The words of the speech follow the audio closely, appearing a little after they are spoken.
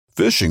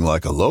Fishing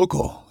like a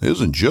local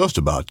isn't just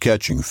about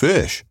catching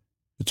fish.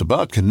 It's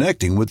about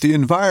connecting with the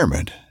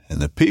environment and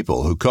the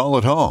people who call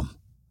it home.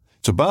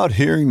 It's about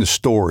hearing the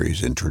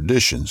stories and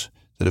traditions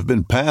that have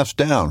been passed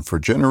down for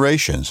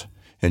generations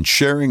and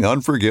sharing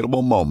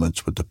unforgettable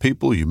moments with the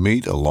people you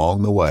meet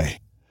along the way.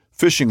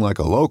 Fishing like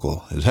a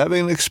local is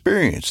having an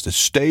experience that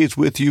stays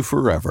with you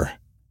forever.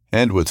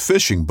 And with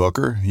Fishing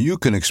Booker, you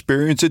can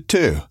experience it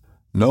too,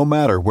 no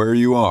matter where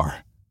you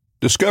are.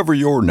 Discover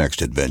your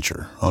next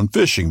adventure on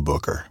Fishing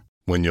Booker.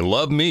 When you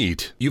love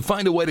meat, you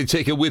find a way to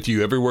take it with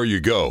you everywhere you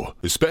go,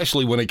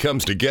 especially when it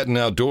comes to getting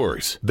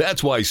outdoors.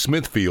 That's why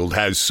Smithfield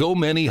has so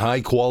many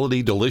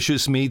high-quality,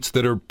 delicious meats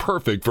that are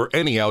perfect for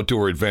any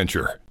outdoor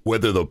adventure.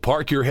 Whether the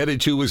park you're headed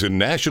to is a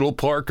national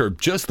park or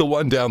just the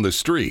one down the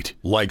street,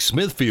 like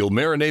Smithfield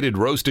marinated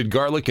roasted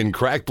garlic and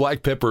cracked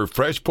black pepper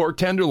fresh pork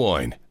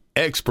tenderloin,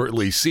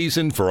 expertly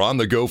seasoned for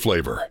on-the-go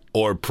flavor,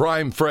 or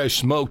prime fresh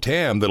smoked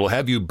ham that'll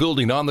have you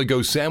building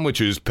on-the-go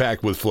sandwiches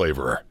packed with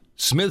flavor.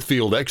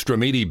 Smithfield extra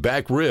meaty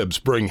back ribs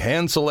bring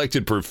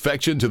hand-selected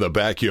perfection to the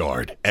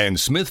backyard, and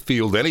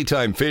Smithfield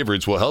Anytime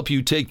Favorites will help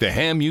you take the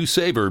ham you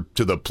savor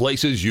to the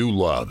places you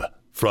love.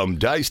 From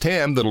diced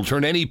ham that'll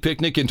turn any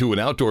picnic into an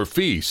outdoor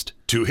feast,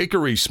 to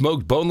hickory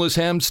smoked boneless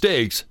ham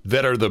steaks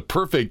that are the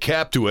perfect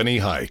cap to any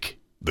hike.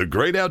 The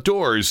great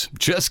outdoors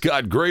just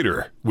got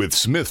greater with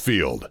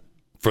Smithfield.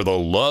 For the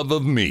love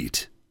of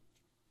meat.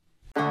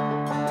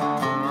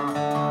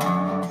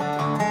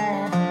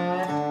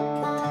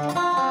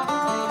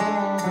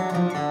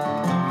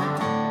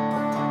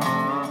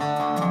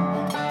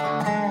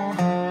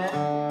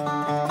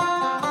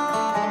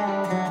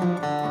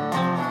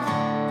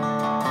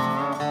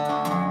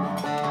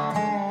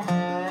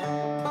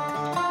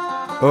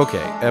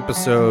 Okay,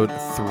 episode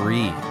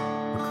 3.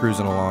 We're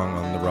cruising along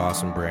on the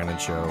Ross and Brandon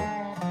show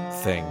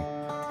thing,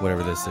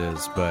 whatever this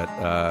is. But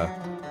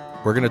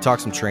we're going to talk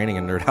some training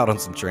and nerd out on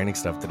some training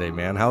stuff today,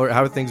 man. How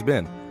have things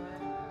been?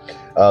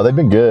 They've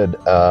been good.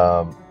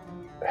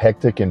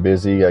 Hectic and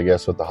busy, I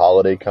guess, with the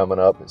holiday coming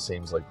up. It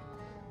seems like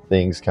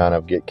things kind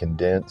of get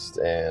condensed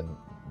and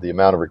the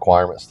amount of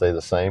requirements stay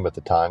the same, but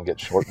the time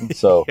gets shortened.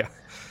 So,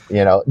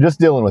 yeah. Just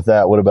dealing with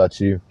that. What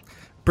about you?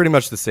 Pretty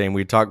much the same.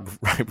 We talked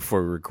right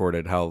before we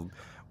recorded how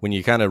when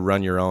you kind of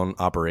run your own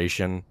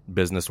operation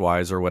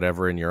business-wise or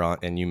whatever, and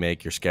you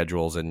make your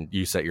schedules and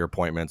you set your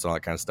appointments and all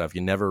that kind of stuff,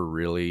 you never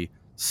really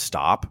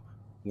stop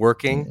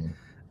working. Mm-hmm.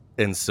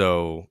 And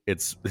so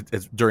it's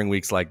during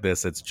weeks like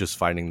this, it's just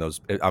finding those.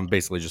 I'm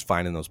basically just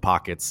finding those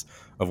pockets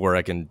of where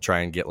I can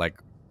try and get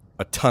like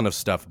a ton of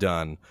stuff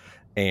done.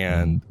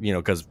 And,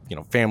 because,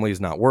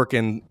 family's not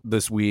working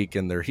this week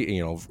and they're,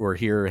 we're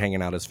here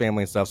hanging out as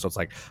family and stuff. So it's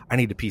like, I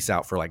need to peace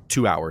out for like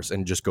 2 hours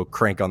and just go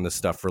crank on this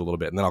stuff for a little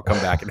bit. And then I'll come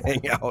back and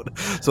hang out.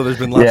 So there's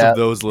been lots of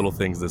those little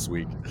things this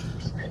week.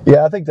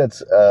 Yeah, I think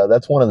that's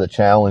one of the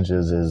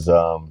challenges is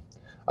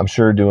I'm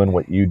sure doing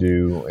what you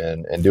do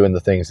and doing the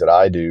things that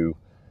I do,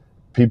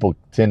 people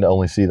tend to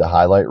only see the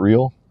highlight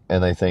reel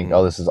and they think,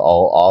 oh, this is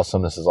all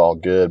awesome. This is all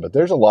good. But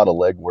there's a lot of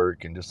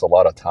legwork and just a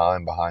lot of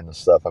time behind the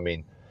stuff. I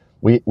mean,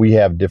 we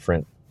have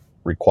different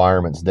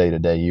requirements day to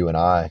day, you and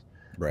I,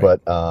 right.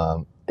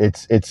 But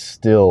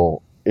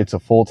it's a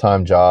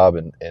full-time job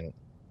and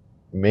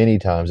many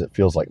times it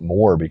feels like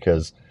more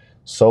because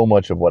so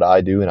much of what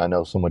I do and I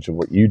know so much of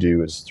what you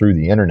do is through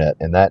the internet,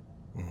 and that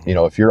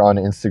if you're on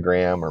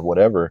Instagram or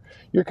whatever,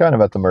 you're kind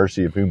of at the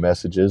mercy of who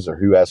messages or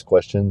who asks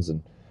questions,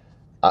 and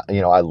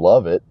I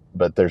love it,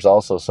 but there's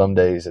also some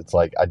days it's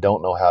like I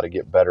don't know how to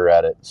get better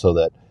at it so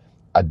that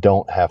I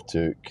don't have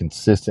to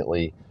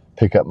consistently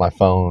pick up my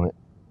phone.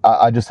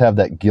 I just have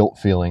that guilt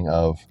feeling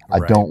of I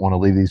don't want to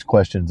leave these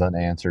questions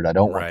unanswered. I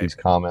don't want these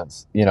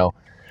comments,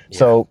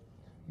 So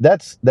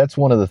that's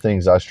one of the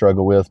things I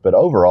struggle with. But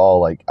overall,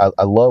 like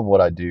I love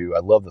what I do. I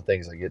love the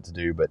things I get to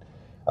do, but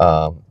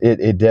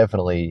it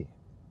definitely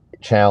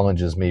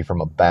challenges me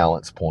from a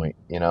balance point,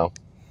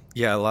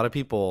 Yeah, a lot of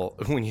people,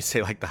 when you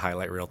say like the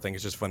highlight reel thing,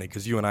 it's just funny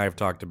because you and I have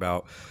talked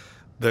about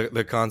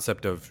the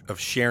concept of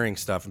sharing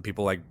stuff and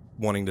people like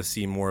wanting to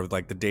see more of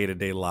like the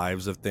day-to-day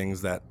lives of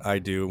things that I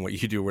do and what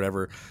you do or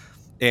whatever.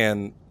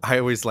 And I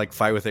always like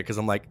fight with it because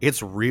I'm like,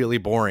 it's really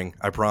boring.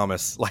 I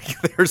promise. Like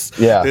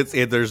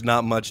there's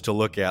not much to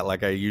look at.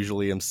 Like I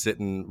usually am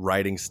sitting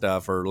writing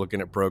stuff or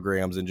looking at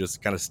programs and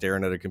just kind of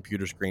staring at a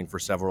computer screen for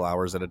several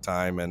hours at a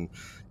time and,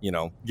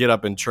 get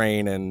up and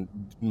train and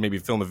maybe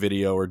film a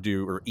video or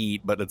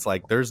eat. But it's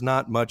like, there's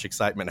not much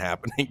excitement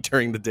happening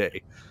during the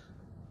day.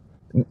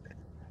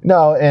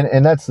 No.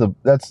 And that's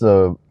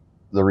the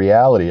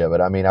reality of it.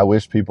 I mean, I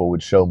wish people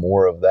would show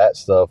more of that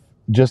stuff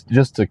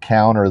just to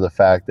counter the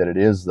fact that it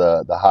is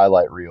the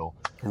highlight reel.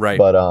 Right.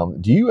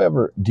 But do you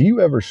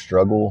ever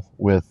struggle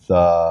with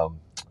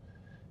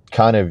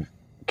kind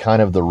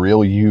of the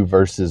real you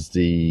versus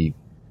the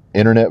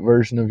internet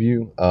version of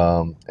you?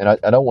 And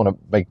I don't want to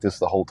make this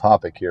the whole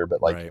topic here,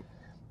 but like,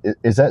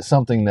 is that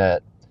something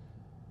that,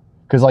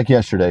 because like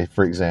yesterday,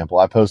 for example,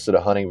 I posted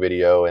a hunting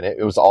video and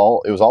it was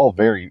all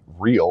very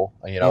real.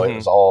 It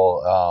was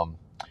all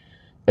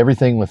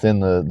everything within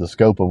the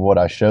scope of what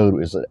I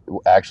showed is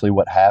actually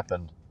what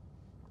happened.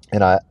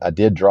 and I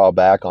did draw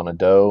back on a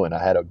doe, and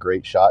I had a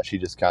great shot. She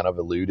just kind of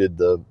eluded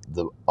the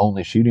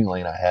only shooting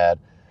lane I had,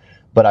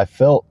 but I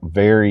felt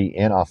very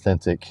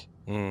inauthentic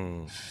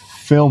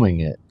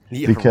filming it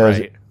because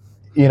right.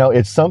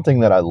 it's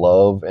something that I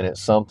love, and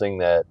it's something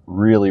that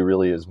really,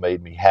 really has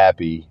made me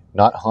happy.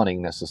 Not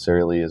hunting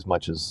necessarily as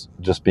much as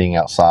just being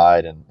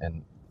outside,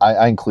 and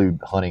I include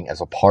hunting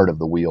as a part of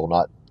the wheel,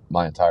 not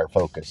my entire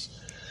focus.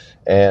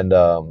 And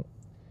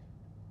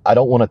I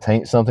don't want to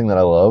taint something that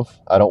I love.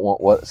 I don't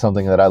want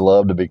something that I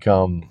love to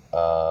become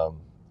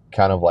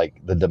kind of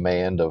like the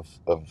demand of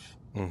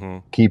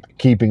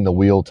keeping the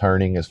wheel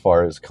turning as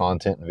far as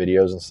content and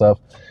videos and stuff.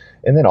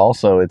 And then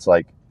also, it's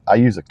like I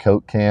use a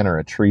Coke can or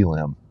a tree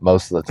limb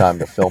most of the time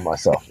to film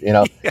myself.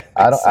 Yeah,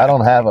 I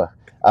don't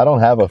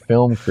have a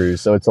film crew,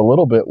 so it's a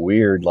little bit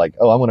weird. Like,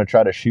 oh, I'm going to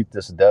try to shoot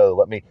this doe.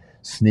 Let me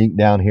sneak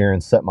down here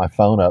and set my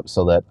phone up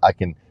so that I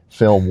can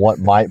film what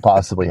might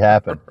possibly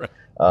happen. Right.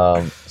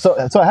 So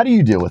how do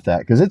you deal with that?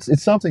 Because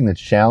it's something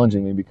that's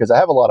challenging me, because I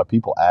have a lot of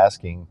people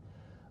asking,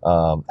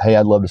 hey,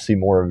 I'd love to see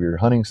more of your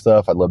hunting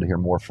stuff. I'd love to hear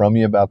more from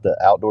you about the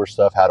outdoor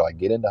stuff. How do I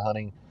get into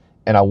hunting?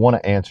 And I want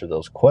to answer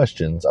those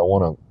questions. I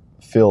want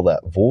to fill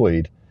that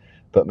void.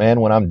 But man,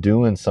 when I'm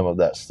doing some of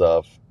that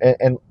stuff,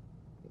 and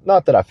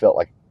not that I felt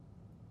like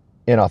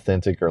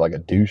inauthentic or like a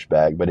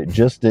douchebag, but it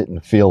just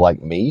didn't feel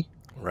like me.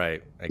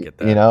 Right. I get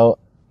that.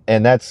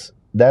 And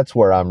that's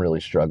where I'm really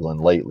struggling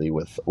lately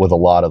with a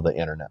lot of the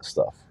internet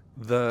stuff.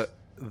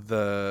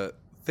 The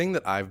thing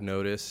that I've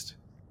noticed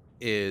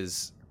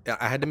is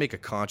I had to make a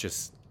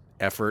conscious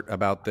effort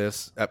about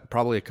this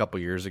probably a couple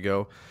years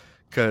ago,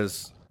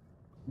 because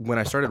when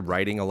I started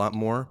writing a lot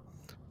more,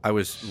 I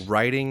was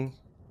writing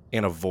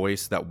in a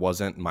voice that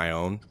wasn't my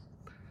own.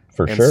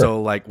 For and sure.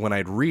 So like when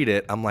I'd read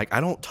it, I'm like,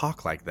 I don't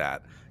talk like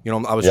that.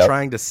 I was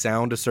trying to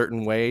sound a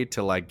certain way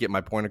to like get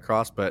my point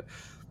across, but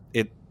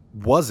it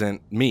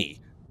wasn't me,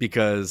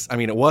 because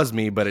it was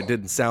me, but it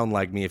didn't sound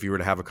like me if you were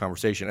to have a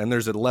conversation. And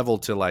there's a level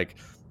to like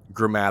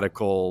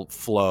grammatical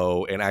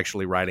flow and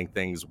actually writing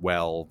things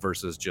well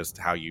versus just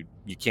how you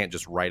can't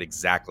just write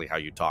exactly how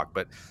you talk,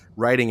 but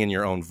writing in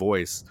your own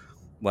voice,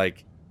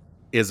 like,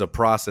 is a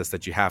process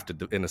that you have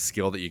to, and a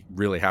skill that you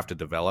really have to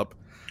develop.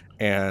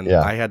 And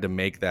I had to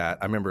make that.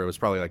 I remember it was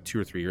probably like 2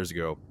 or 3 years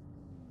ago.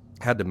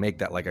 I had to make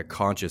that like a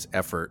conscious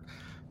effort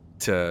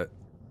to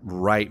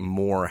write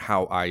more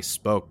how I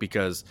spoke,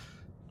 because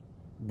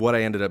what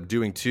I ended up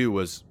doing too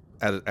was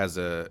and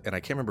I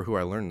can't remember who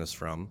I learned this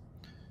from.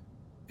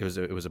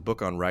 It was a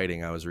book on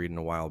writing I was reading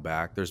a while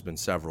back. There's been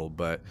several,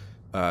 but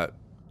the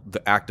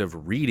act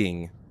of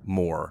reading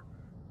more,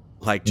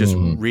 like just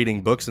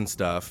reading books and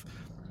stuff,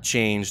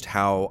 changed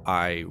how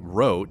I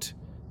wrote,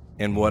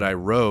 and what I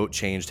wrote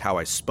changed how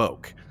I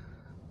spoke.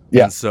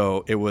 Yeah. And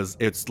so it was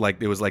like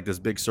this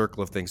big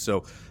circle of things.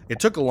 So it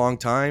took a long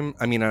time.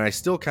 And I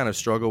still kind of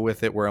struggle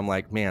with it, where I'm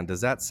like, man,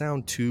 does that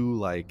sound too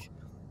like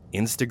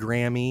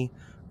Instagram-y,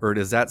 or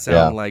does that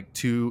sound like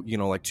too,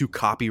 like too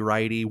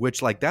copyrighty,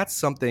 which like that's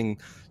something,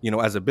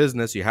 as a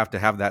business, you have to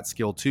have that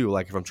skill too.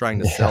 Like if I'm trying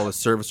to sell a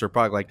service or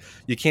product, like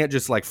you can't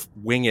just like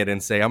wing it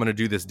and say, I'm going to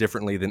do this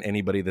differently than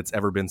anybody that's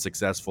ever been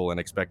successful and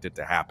expect it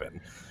to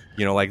happen.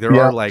 Like there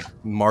are like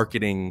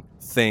marketing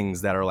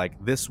things that are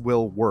like, this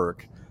will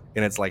work.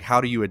 And it's like,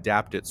 how do you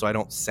adapt it so I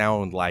don't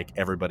sound like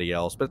everybody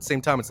else? But at the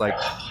same time, it's like,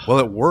 well,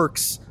 it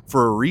works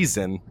for a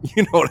reason.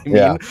 You know what I mean?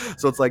 Yeah.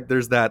 So it's like,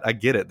 there's that, I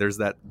get it. There's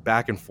that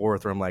back and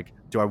forth where I'm like,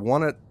 do I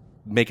want to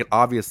make it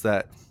obvious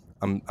that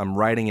I'm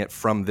writing it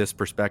from this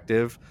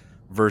perspective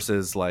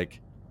versus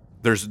like,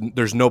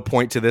 there's no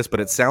point to this, but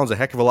it sounds a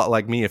heck of a lot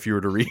like me if you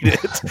were to read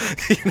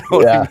it. You know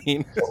what I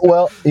mean?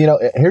 Well,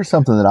 here's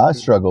something that I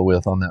struggle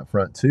with on that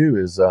front too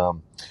is,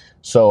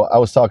 so I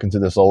was talking to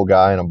this old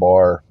guy in a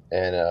bar,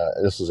 and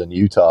this was in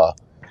Utah,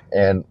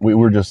 and we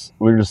were just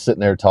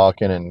sitting there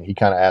talking, and he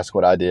kind of asked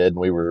what I did, and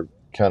we were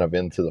kind of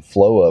into the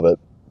flow of it.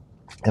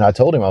 And I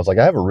told him, I was like,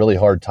 I have a really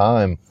hard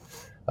time.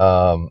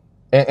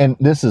 And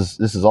this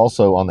is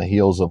also on the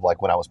heels of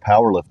like when I was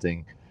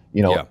powerlifting,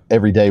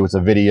 every day was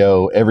a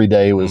video, every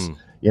day was,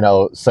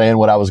 saying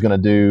what I was going to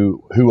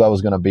do, who I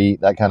was going to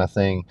beat, that kind of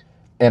thing.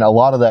 And a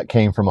lot of that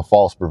came from a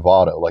false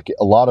bravado. Like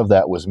a lot of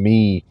that was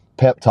me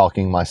pep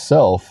talking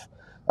myself,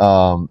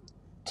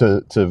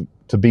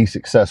 to be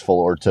successful,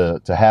 or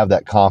to have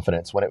that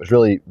confidence, when it was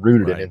really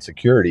rooted in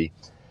insecurity.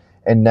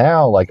 And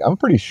now, like, I'm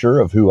pretty sure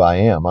of who I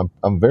am.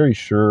 I'm very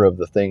sure of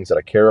the things that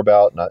I care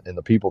about and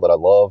the people that I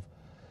love.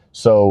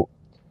 So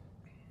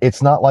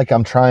it's not like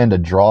I'm trying to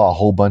draw a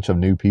whole bunch of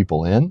new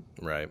people in,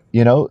 right?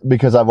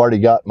 Because I've already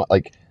got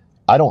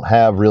I don't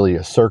have really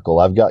a circle.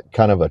 I've got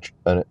kind of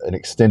an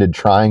extended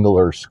triangle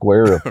or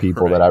square of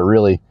people that I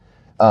really,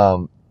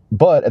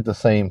 but at the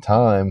same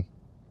time,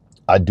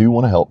 I do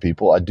want to help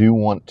people. I do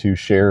want to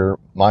share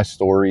my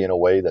story in a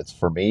way that's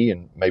for me,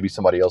 and maybe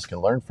somebody else can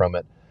learn from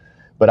it.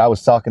 But I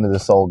was talking to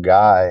this old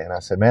guy, and I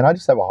said, man, I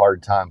just have a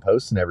hard time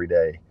posting every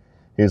day.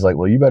 He's like,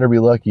 well, you better be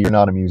lucky you're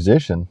not a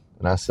musician.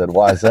 And I said,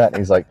 why is that? And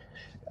he's like,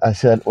 I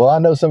said, well, I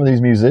know some of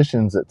these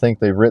musicians that think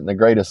they've written the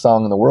greatest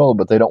song in the world,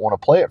 but they don't want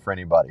to play it for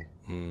anybody.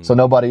 So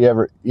nobody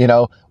ever,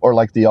 or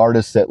like the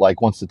artist that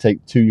like wants to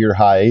take 2-year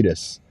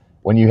hiatus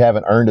when you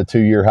haven't earned a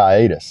 2-year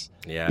hiatus.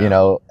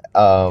 Yeah.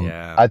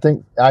 I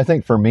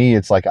think for me,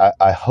 it's like,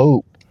 I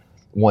hope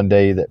one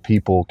day that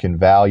people can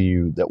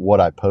value that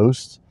what I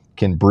post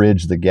can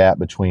bridge the gap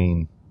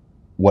between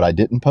what I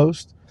didn't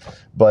post.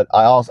 But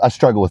I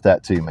struggle with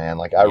that too, man.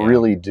 Like I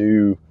really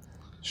do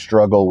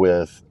struggle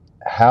with,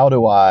 how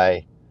do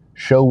I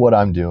show what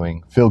I'm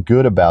doing, feel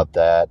good about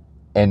that,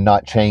 and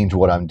not change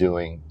what I'm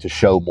doing to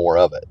show more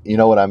of it. You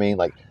know what I mean?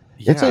 Like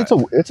it's like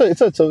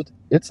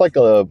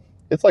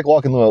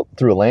walking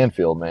through a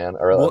landfill, man,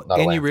 or not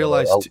a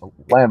landfill, a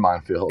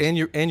landmine field.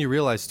 And you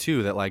realize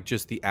too that like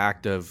just the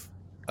act of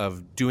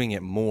doing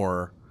it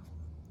more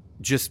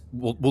just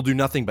will do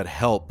nothing but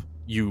help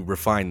you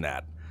refine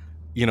that.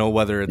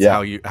 Whether it's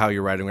how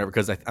you're writing, whatever.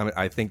 Because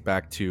I think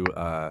back to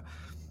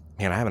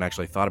man, I haven't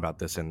actually thought about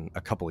this in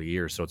a couple of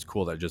years, so it's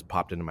cool that it just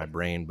popped into my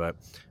brain. But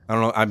I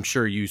don't know. I'm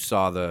sure you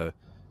saw the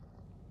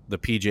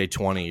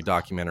PJ-20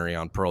 documentary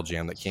on Pearl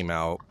Jam that came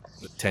out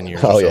 10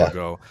 years or so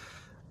ago.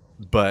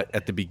 But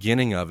at the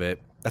beginning of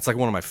it, that's like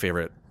one of my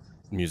favorite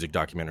music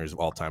documentaries of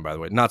all time, by the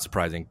way. Not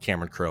surprising.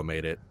 Cameron Crowe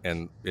made it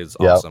and is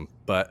awesome.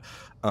 But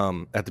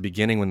at the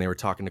beginning, when they were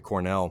talking to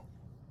Cornell,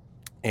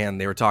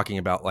 and they were talking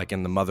about like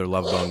in the Mother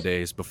Love Bone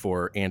days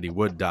before Andy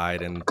Wood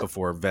died and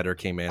before Vedder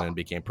came in and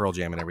became Pearl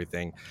Jam and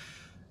everything,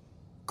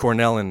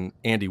 Cornell and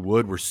Andy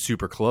Wood were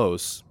super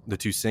close, the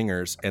two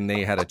singers, and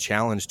they had a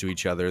challenge to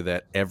each other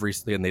that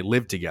and they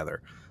lived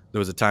together. There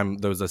was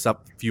a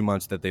few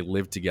months that they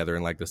lived together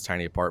in like this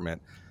tiny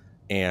apartment,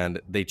 and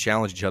they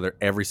challenged each other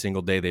every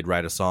single day. They'd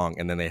write a song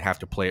and then they'd have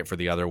to play it for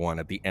the other one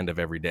at the end of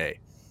every day.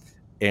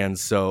 And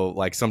so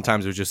like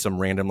sometimes it was just some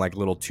random like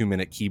little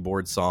 2-minute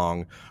keyboard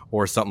song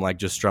or something like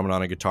just strumming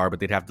on a guitar, but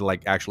they'd have to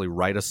like actually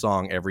write a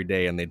song every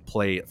day and they'd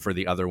play it for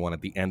the other one at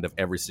the end of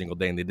every single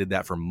day. And they did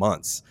that for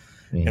months.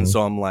 Mm-hmm. And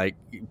so I'm like,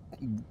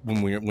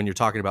 when you're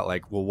talking about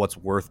like, well, what's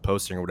worth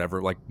posting or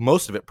whatever, like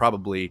most of it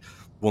probably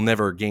will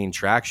never gain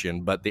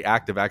traction, but the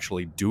act of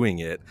actually doing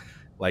it,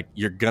 like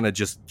you're going to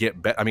just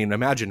get better. I mean,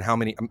 imagine how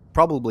many,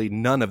 probably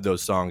none of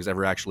those songs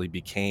ever actually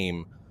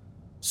became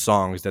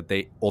songs that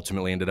they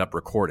ultimately ended up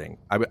recording.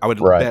 I would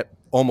bet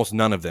almost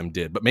none of them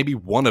did, but maybe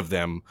one of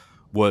them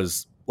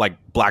was like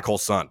Black Hole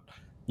Sun.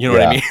 You know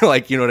what I mean?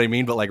 Like, you know what I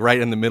mean? But like right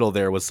in the middle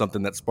there was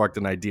something that sparked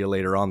an idea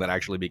later on that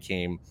actually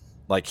became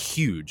like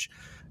huge.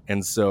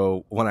 And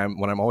so when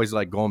I'm always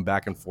like going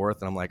back and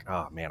forth and I'm like,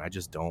 oh man, I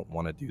just don't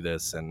want to do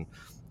this. And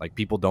like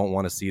people don't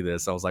want to see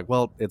this. I was like,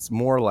 well, it's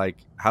more like,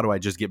 how do I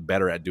just get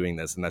better at doing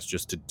this? And that's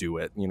just to do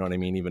it. You know what I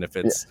mean? Even if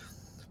it's,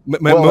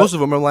 most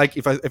of them are like,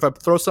 if I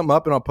throw something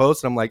up and I'll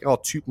post and I'm like,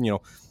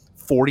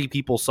 40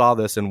 people saw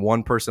this and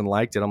one person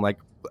liked it. I'm like,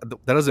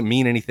 that doesn't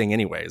mean anything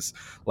anyways.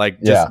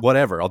 Like just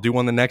whatever. I'll do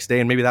one the next day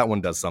and maybe that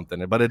one does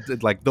something. But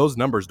it like those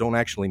numbers don't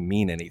actually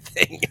mean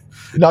anything.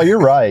 No, you're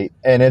right.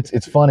 And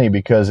it's funny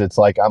because it's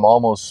like I'm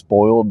almost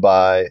spoiled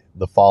by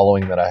the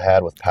following that I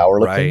had with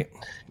powerlifting. Right.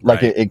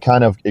 Like it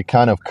kind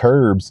of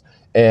curbs.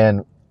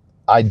 And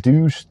I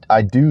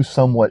do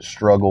somewhat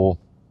struggle,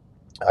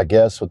 I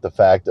guess, with the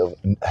fact of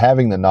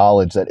having the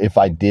knowledge that if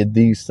I did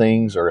these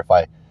things or if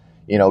I,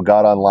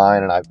 got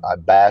online and I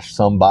bashed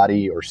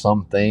somebody or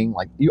something,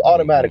 like you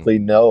automatically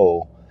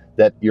know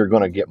that you're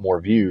going to get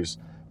more views.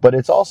 But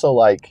it's also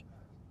like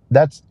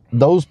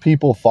those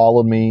people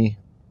followed me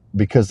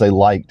because they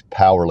liked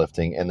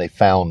powerlifting and they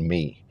found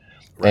me.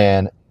 Right.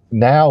 And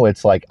now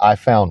it's like I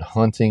found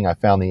hunting, I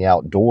found the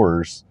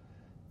outdoors,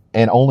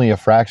 and only a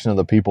fraction of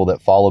the people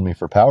that followed me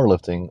for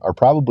powerlifting are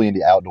probably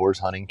into outdoors,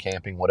 hunting,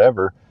 camping,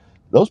 whatever.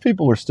 Those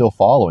people are still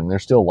following. They're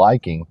still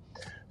liking.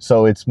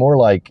 So it's more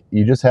like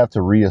you just have to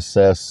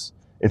reassess.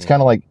 It's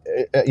kind of like,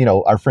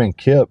 our friend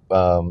Kip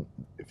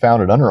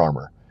founded Under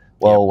Armour.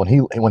 Well,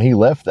 when he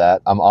left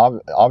that,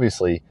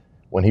 obviously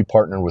when he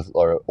partnered with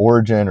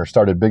Origin or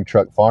started Big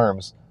Truck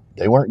Farms,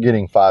 they weren't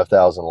getting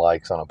 5,000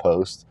 likes on a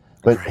post.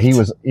 But he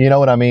was, you know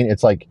what I mean?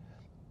 It's like,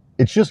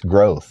 it's just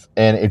growth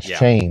and it's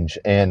change.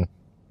 And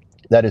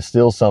that is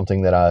still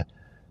something that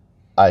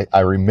I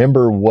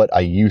remember what I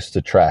used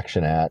to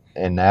traction at.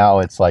 And now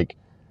it's like,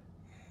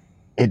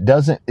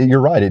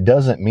 you're right. It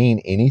doesn't mean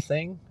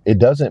anything. It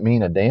doesn't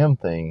mean a damn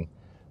thing.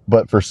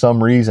 But for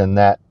some reason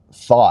that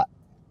thought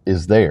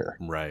is there.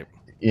 Right.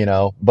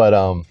 But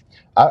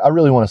I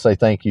really want to say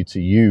thank you to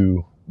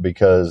you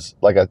because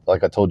like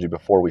I told you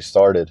before we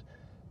started,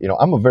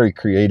 I'm a very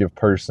creative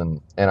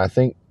person. And I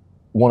think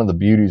one of the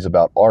beauties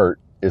about art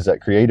is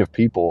that creative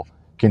people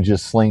can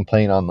just sling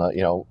paint on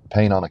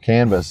a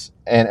canvas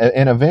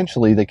and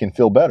eventually they can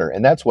feel better.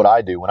 And that's what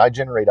I do. When I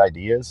generate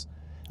ideas,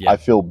 I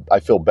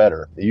feel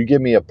better. You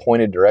give me a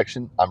pointed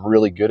direction, I'm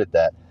really good at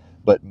that.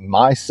 But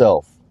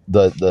myself,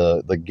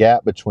 the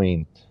gap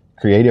between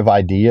creative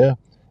idea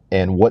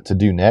and what to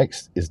do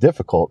next is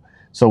difficult.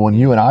 So when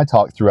you and I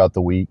talk throughout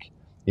the week,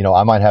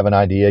 I might have an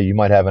idea, you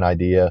might have an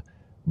idea,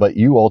 but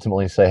you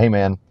ultimately say, hey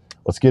man,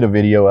 let's get a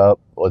video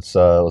up.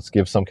 Let's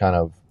give some kind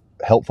of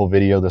helpful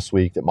video this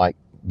week that might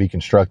be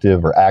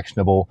constructive or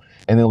actionable.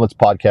 And then let's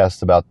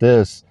podcast about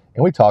this.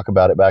 And we talk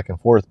about it back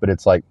and forth, but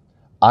it's like,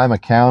 I'm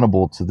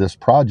accountable to this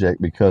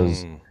project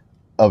because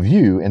of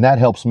you, and that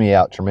helps me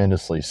out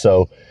tremendously.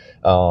 So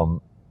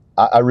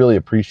I really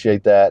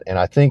appreciate that, and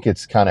I think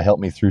it's kind of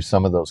helped me through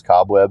some of those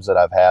cobwebs that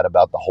I've had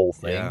about the whole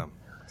thing. Yeah.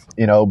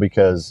 You know,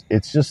 because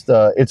it's just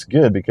it's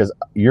good because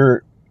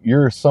you're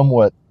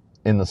somewhat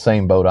in the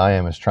same boat I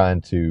am, as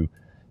trying to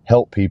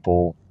help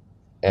people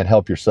and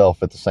help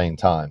yourself at the same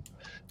time.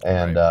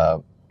 And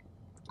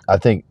I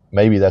think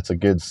maybe that's a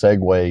good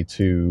segue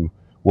to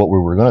what we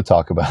were going to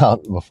talk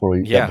about before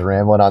we got to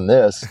rambling on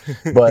this.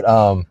 But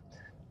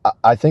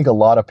I think a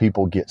lot of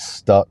people get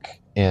stuck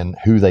in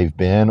who they've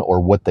been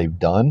or what they've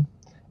done,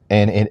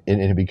 and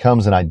it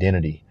becomes an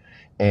identity.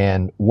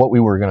 And what we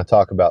were going to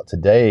talk about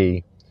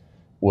today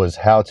was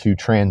how to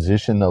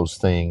transition those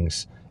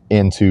things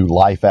into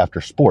life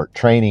after sport,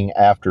 training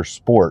after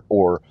sport,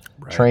 or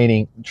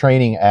training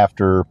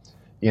after,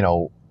 you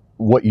know,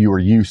 what you were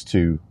used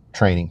to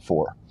training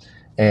for.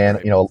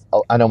 And, you know,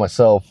 I know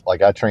myself,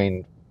 like I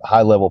trained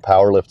high level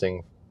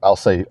powerlifting. I'll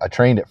say I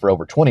trained it for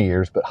over 20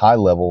 years, but high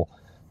level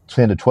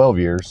 10 to 12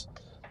 years,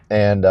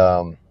 and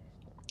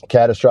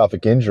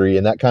catastrophic injury.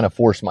 And that kind of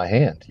forced my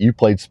hand. You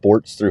played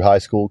sports through high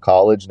school,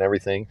 college, and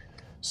everything.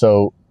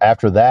 So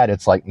after that,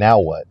 it's like, now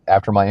what?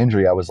 After my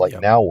injury, I was like,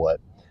 now what?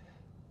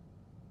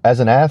 As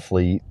an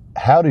athlete,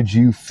 how did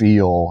you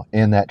feel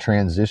in that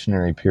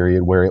transitionary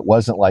period where it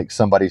wasn't like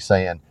somebody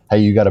saying, hey,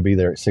 you got to be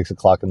there at 6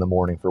 o'clock in the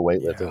morning for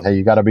weightlifting. Hey,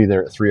 you got to be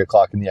there at 3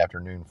 o'clock in the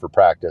afternoon for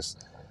practice?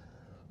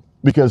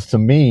 Because to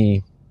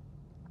me,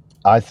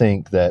 I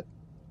think that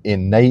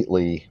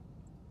innately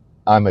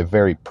I'm a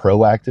very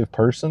proactive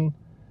person,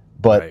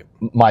 but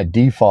my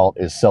default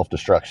is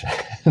self-destruction,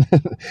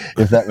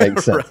 if that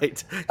makes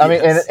sense. I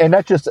mean, and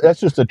that's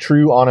just a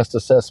true, honest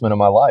assessment of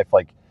my life.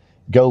 Like,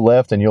 go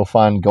left and you'll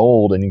find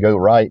gold, and you go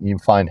right and you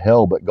find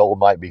hell, but gold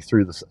might be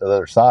through the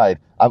other side.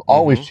 I'm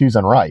always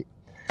choosing right,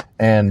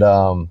 and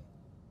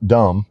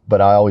dumb,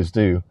 but I always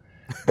do.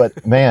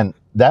 But man,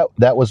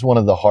 that was one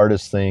of the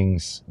hardest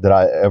things that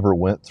I ever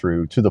went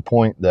through, to the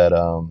point that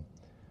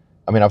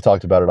I mean, I've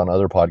talked about it on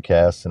other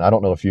podcasts, and I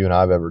don't know if you and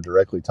I have ever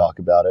directly talked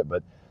about it,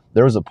 but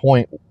there was a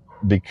point,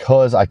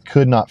 because I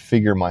could not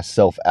figure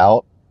myself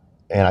out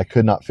and I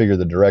could not figure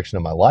the direction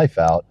of my life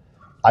out,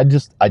 I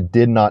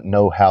did not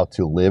know how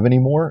to live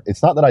anymore.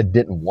 It's not that I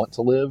didn't want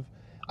to live.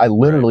 I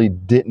literally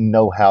didn't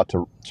know how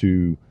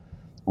to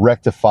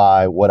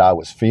rectify what I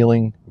was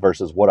feeling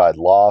versus what I'd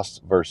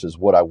lost versus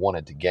what I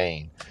wanted to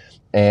gain.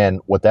 And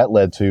what that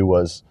led to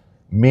was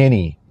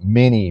many,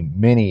 many,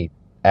 many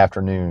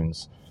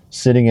afternoons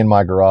sitting in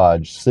my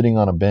garage, sitting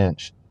on a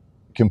bench,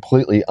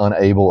 completely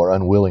unable or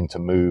unwilling to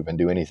move and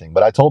do anything.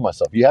 But I told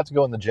myself, you have to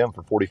go in the gym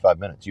for 45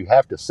 minutes. You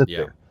have to sit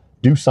there,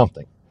 do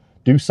something.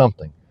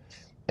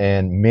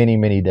 And many,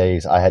 many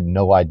days I had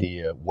no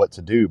idea what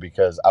to do,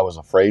 because I was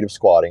afraid of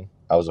squatting.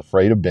 I was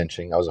afraid of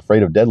benching. I was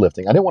afraid of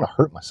deadlifting. I didn't want to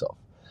hurt myself.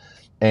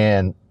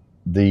 And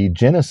the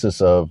genesis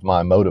of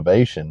my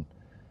motivation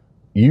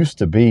used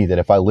to be that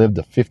if I lived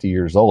to 50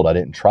 years old, I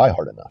didn't try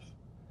hard enough.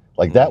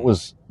 Like that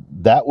was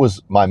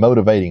my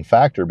motivating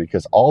factor,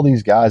 because all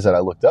these guys that I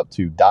looked up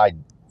to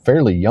died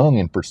fairly young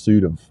in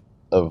pursuit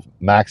of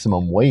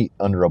maximum weight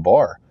under a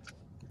bar.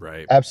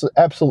 Right.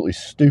 Absolutely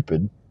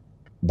stupid,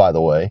 by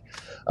the way.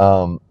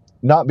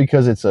 Not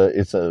because it's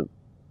a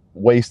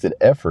wasted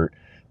effort,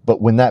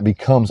 but when that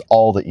becomes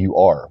all that you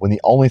are, when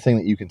the only thing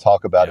that you can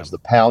talk about is the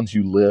pounds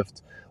you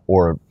lift,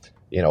 or,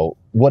 you know,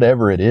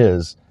 whatever it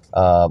is,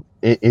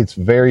 it's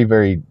very,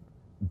 very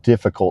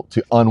difficult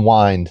to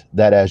unwind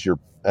that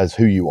as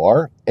who you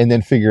are, and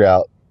then figure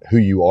out who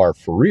you are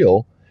for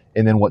real,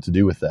 and then what to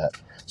do with that.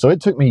 So it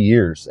took me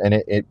years, and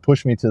it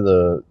pushed me to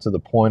the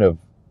point of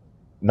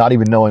not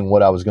even knowing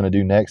what I was going to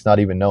do next, not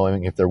even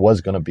knowing if there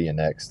was going to be a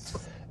next.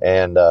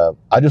 And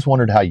I just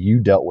wondered how you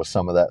dealt with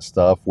some of that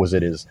stuff. Was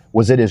it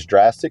as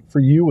drastic for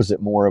you? Was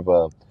it more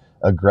of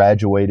a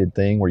graduated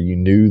thing where you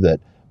knew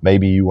that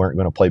maybe you weren't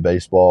going to play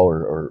baseball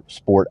or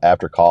sport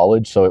after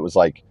college, so it was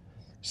like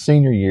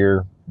senior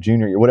year,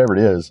 junior year, whatever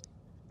it is,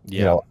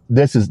 you know,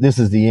 this is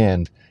the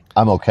end.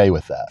 I'm okay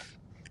with that.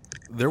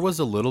 There was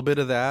a little bit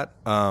of that,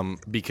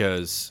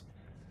 because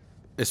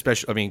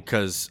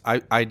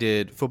I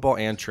did football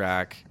and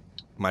track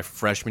my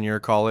freshman year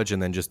of college,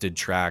 and then just did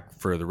track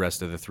for the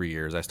rest of the 3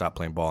 years. I stopped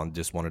playing ball and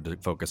just wanted to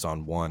focus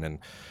on one, and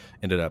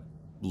ended up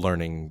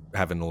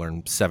having to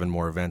learn 7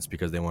 more events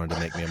because they wanted to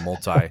make me a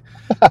multi.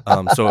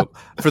 So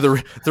for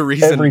the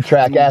reason, every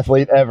track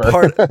athlete ever,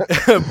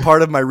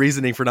 part of my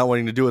reasoning for not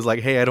wanting to do is like,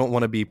 hey, I don't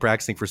want to be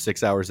practicing for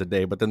 6 hours a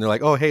day. But then they're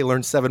like, oh, hey,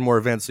 learn 7 more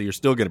events, so you're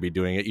still going to be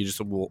doing it. You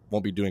just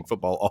won't be doing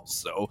football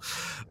also.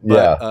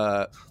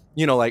 But,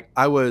 you know, like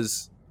I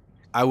was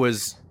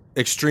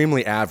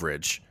extremely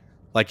average.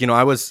 Like, you know,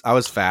 I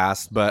was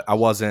fast, but I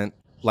wasn't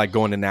like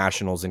going to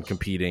nationals and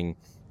competing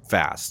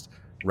fast.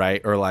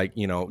 Right. Or like,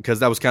 you know, because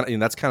that's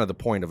kind of the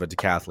point of a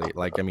decathlete.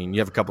 Like, I mean,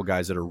 you have a couple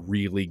guys that are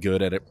really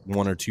good at it,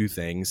 one or two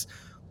things,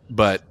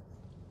 but,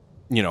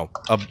 you know,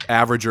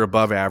 average or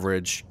above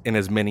average in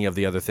as many of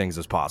the other things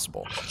as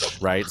possible.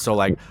 Right. So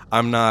like,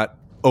 I'm not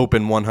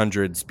open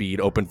 100 speed,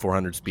 open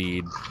 400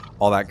 speed,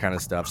 all that kind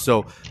of stuff.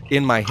 So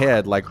in my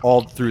head, like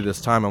all through this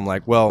time, I'm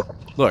like, well,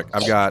 look,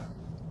 I've got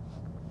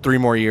 3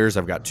 more years,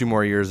 I've got 2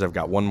 more years, I've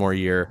got 1 more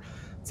year.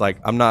 It's like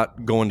I'm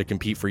not going to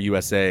compete for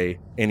USA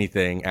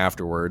anything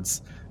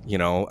afterwards, you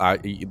know.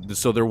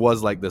 So there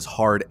was like this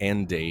hard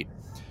end date.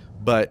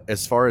 But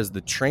as far as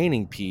the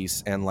training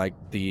piece and like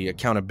the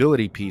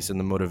accountability piece and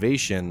the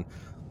motivation,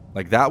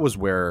 like that was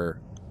where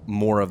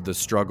more of the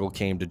struggle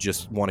came, to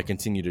just want to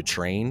continue to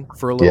train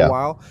for a little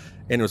while.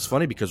 And it was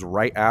funny because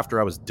right after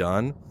I was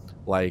done,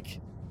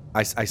 like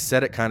I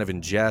said it kind of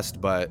in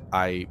jest, but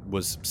I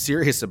was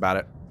serious about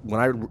it.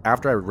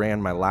 After I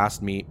ran my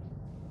last meet,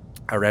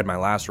 I ran my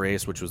last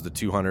race, which was the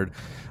 200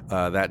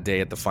 that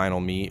day at the final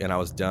meet, and I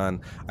was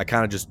done. I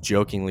kind of just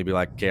jokingly be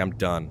like, okay, I'm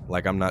done.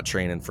 Like I'm not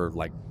training for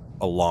like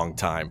a long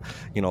time.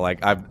 You know,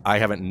 like I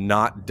haven't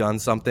not done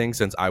something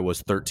since I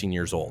was 13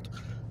 years old.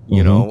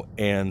 You know,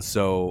 and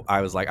so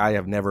I was like, I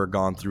have never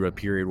gone through a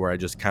period where I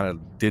just kind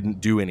of didn't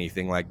do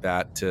anything like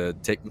that to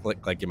take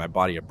like give my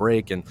body a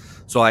break. And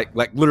so like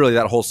literally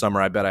that whole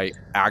summer, I bet I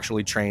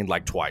actually trained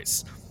like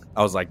twice.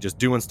 I was like just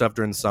doing stuff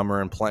during the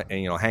summer and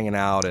playing, you know, hanging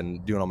out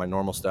and doing all my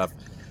normal stuff.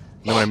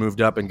 And then when I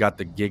moved up and got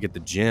the gig at the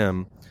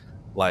gym,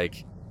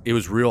 like it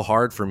was real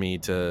hard for me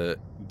to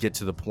get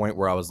to the point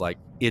where I was like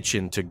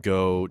itching to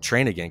go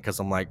train again.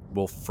 Cause I'm like,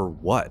 well, for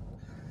what?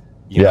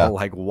 You know,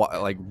 like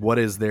what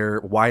is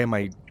there?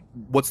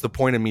 What's the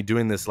point of me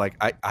doing this? Like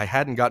I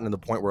hadn't gotten to the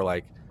point where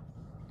like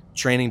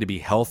training to be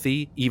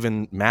healthy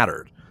even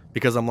mattered,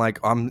 because I'm like,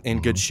 I'm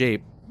in good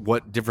shape.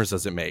 What difference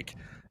does it make?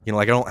 You know,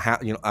 like I don't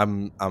have, you know,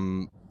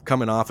 I'm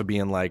coming off of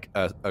being like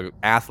a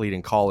athlete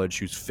in college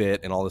who's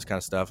fit and all this kind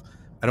of stuff.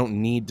 I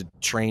don't need to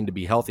train to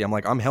be healthy. I'm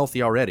like, I'm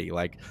healthy already.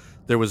 Like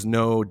there was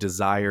no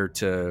desire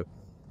to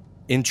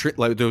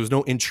like there was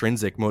no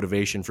intrinsic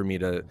motivation for me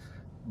to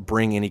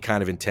bring any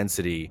kind of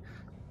intensity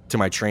to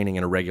my training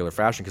in a regular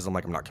fashion, because I'm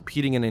like, I'm not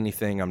competing in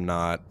anything. I'm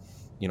not,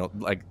 you know,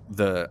 like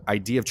the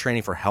idea of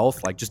training for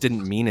health like just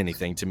didn't mean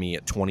anything to me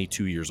at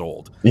 22 years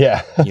old.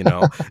 Yeah. You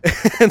know,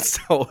 and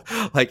so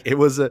like it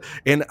was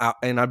and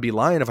I'd be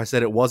lying if I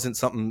said it wasn't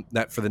something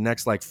that for the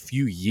next like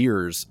few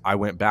years I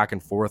went back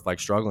and forth like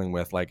struggling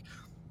with, like,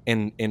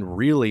 and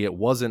really it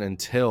wasn't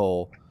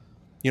until,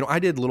 you know, I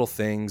did little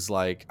things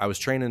like I was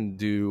training to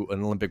do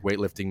an Olympic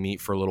weightlifting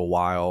meet for a little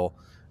while.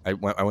 I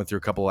went through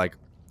a couple like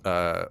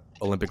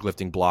Olympic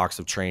lifting blocks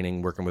of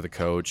training, working with a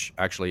coach.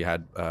 Actually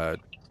had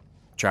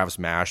Travis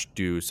Mash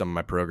do some of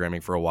my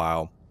programming for a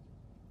while,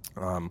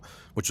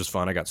 which was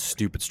fun. I got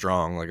stupid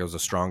strong. Like I was the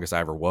strongest I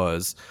ever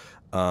was.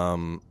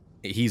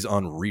 He's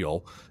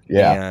unreal.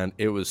 Yeah. And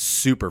it was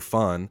super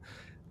fun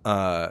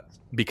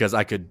because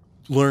I could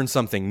learn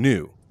something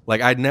new.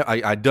 Like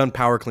I'd done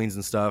power cleans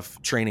and stuff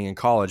training in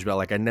college, but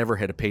like I never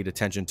had paid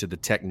attention to the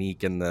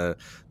technique and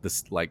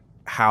this like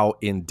how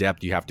in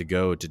depth you have to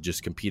go to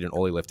just compete in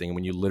ollie lifting. And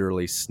when you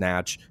literally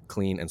snatch,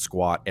 clean, and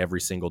squat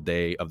every single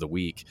day of the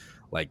week,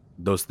 like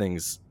those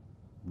things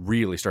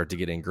really start to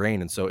get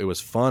ingrained. And so it was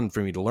fun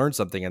for me to learn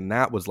something. And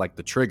that was like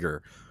the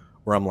trigger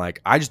where I'm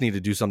like, I just need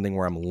to do something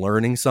where I'm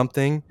learning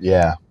something.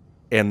 Yeah.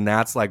 And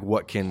that's like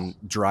what can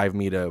drive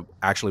me to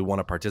actually want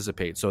to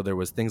participate. So there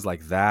was things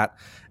like that.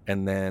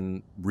 And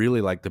then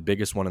really like the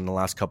biggest one in the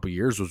last couple of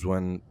years was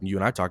when you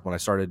and I talked, when I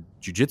started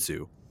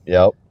jiu-jitsu.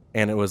 Yep.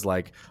 And it was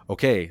like,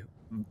 okay,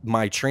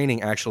 my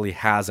training actually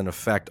has an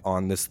effect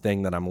on this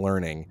thing that I'm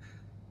learning.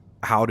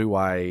 How do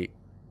I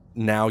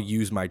now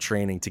use my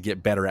training to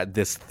get better at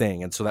this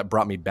thing? And so that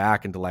brought me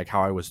back into like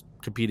how I was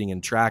competing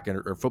in track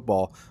or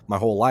football my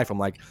whole life. I'm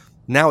like,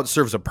 now it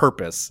serves a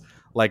purpose.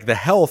 Like the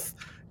health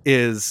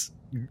is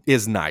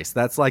nice.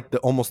 That's like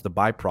almost the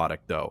byproduct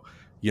though.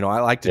 You know,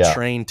 I like to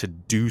train to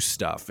do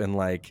stuff and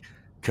like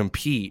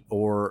compete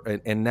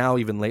and now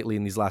even lately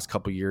in these last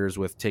couple of years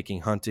with taking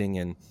hunting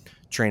and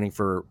training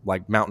for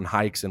like mountain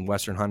hikes and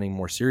Western hunting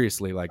more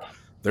seriously, like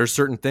there's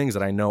certain things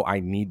that I know I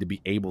need to be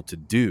able to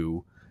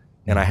do.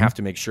 And I have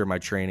to make sure my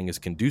training is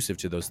conducive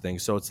to those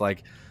things. So it's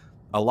like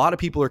a lot of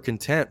people are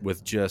content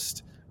with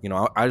just, you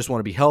know, I just want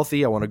to be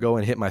healthy. I want to go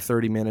and hit my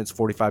 30 minutes,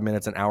 45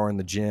 minutes, an hour in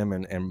the gym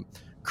and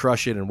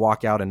crush it and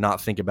walk out and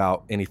not think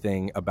about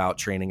anything about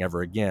training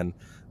ever again.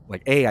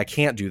 Like, I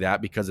can't do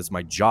that because it's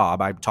my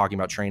job. I'm talking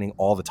about training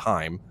all the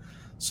time.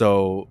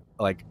 So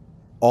like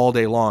all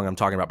day long, I'm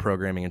talking about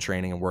programming and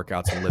training and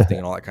workouts and lifting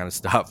and all that kind of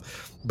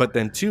stuff. But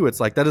then too, it's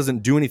like, that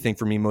doesn't do anything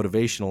for me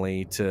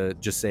motivationally to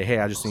just say, hey,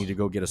 I just need to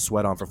go get a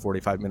sweat on for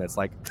 45 minutes.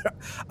 Like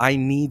I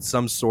need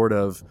some sort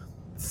of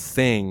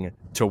thing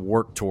to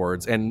work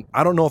towards. And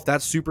I don't know if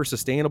that's super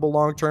sustainable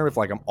long-term. If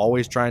like I'm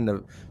always trying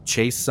to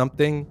chase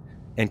something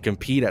and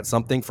compete at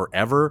something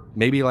forever,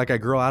 maybe like I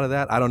grow out of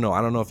that. I don't know.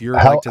 I don't know if you're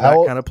like to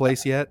that kind of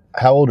place yet.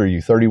 How old are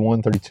you?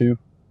 31, 32?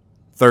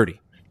 30.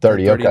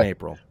 30, 30 okay. in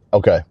April.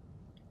 Okay.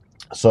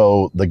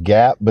 So the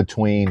gap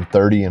between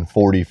 30 and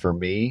 40 for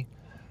me,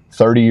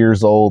 30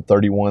 years old,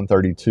 31,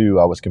 32,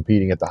 I was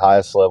competing at the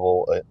highest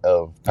level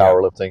of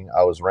powerlifting.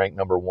 I was ranked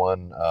number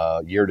 1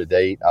 year to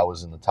date. I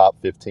was in the top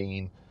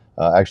 15,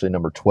 actually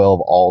number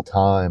 12 all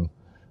time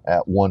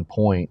at one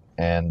point,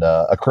 and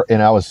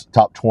I was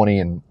top 20,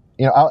 and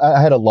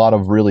I had a lot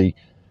of really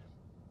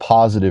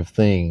positive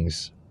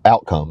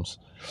outcomes,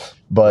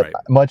 but Right.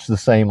 much the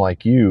same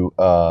like you,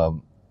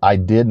 I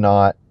did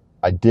not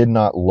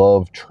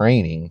love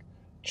training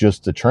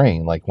just to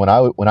train. Like when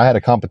I had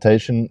a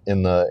competition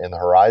in the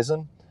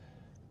horizon,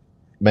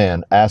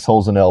 man,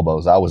 assholes and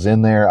elbows. I was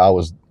in there. I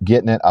was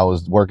getting it. I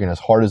was working as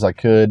hard as I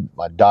could.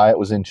 My diet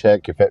was in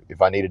check.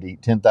 If I needed to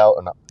eat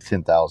 10,000, not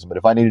 10,000, but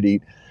if I needed to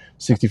eat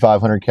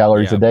 6,500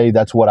 calories a day,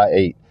 that's what I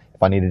ate.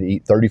 If I needed to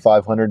eat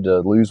 3,500 to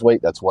lose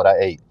weight, that's what I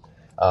ate.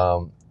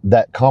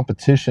 That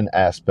competition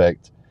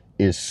aspect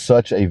is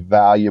such a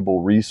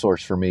valuable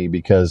resource for me,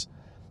 because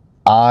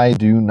I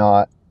do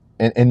not,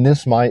 and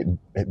this might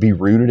be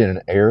rooted in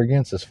an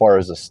arrogance as far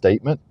as a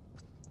statement,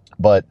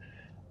 but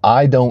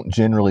I don't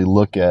generally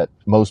look at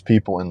most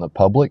people in the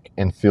public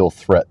and feel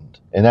threatened.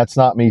 And that's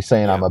not me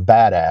saying I'm a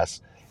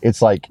badass.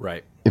 It's like,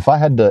 Right. if I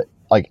had to,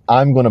 like,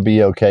 I'm going to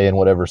be okay in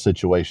whatever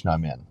situation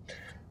I'm in.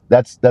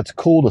 That's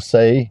cool to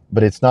say,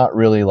 but it's not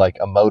really like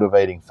a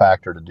motivating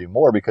factor to do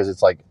more, because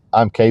it's like,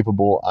 I'm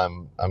capable,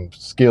 I'm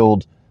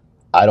skilled.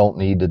 I don't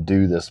need to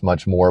do this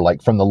much more,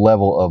 like from the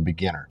level of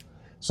beginner.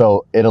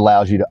 So it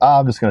allows you to,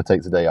 I'm just going to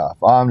take the day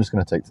off. I'm just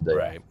going to take the day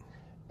off.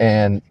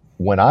 And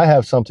when I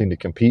have something to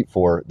compete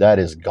for, that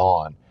is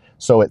gone.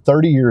 So at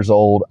 30 years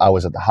old, I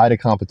was at the height of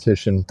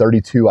competition.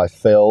 32, I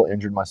fell,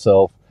 injured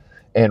myself.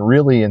 And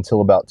really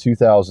until about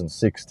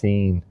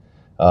 2016,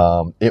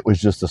 it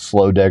was just a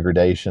slow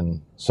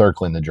degradation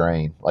circling the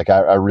drain. Like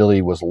I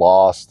really was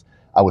lost.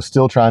 I was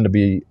still trying to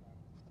be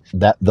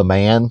the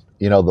man,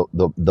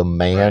 the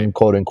man, right,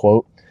 quote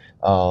unquote.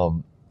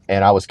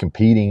 And I was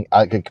competing.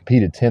 I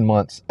competed 10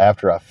 months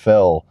after I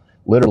fell.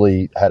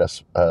 Literally had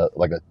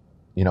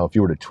if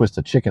you were to twist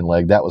a chicken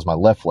leg, that was my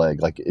left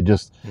leg. Like it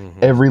just,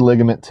 every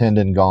ligament,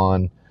 tendon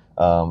gone.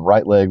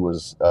 Right leg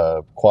was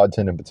quad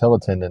tendon, patella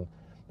tendon.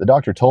 The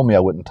doctor told me I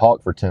wouldn't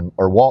walk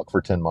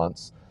for 10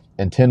 months.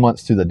 And 10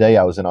 months to the day,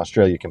 I was in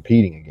Australia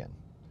competing again,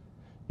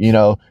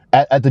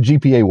 at the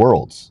GPA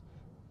Worlds.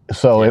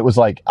 So it was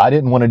like, I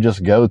didn't want to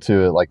just go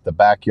to like the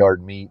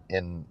backyard meet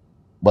in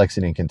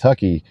Lexington,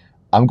 Kentucky.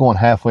 I'm going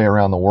halfway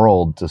around the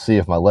world to see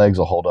if my legs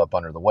will hold up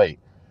under the weight.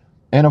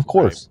 And of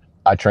course,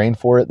 I trained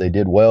for it. They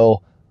did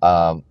well.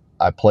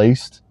 I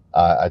placed.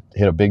 I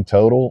hit a big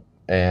total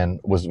and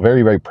was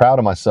very, very proud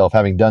of myself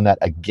having done that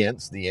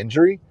against the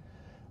injury.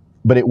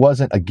 But it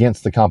wasn't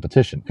against the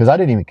competition, because I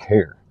didn't even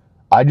care.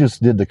 I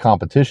just did the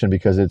competition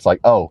because it's like,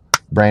 oh,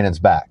 Brandon's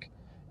back.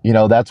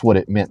 That's what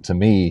it meant to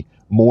me,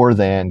 more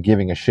than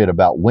giving a shit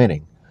about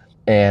winning.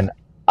 And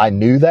I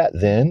knew that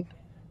then,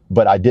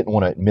 but I didn't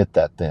want to admit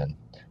that then.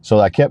 So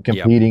I kept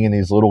competing in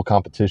these little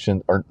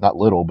competitions, or not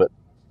little, but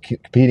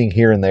competing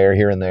here and there,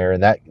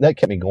 and that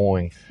kept me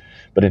going.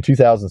 But in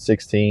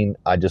 2016,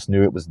 I just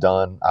knew it was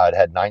done. I'd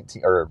had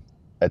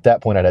at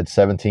that point, I'd had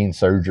 17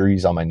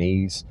 surgeries on my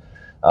knees.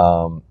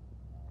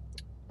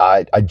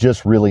 I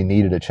just really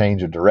needed a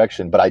change of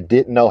direction, but I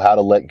didn't know how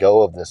to let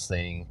go of this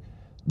thing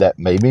that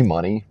made me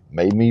money,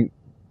 made me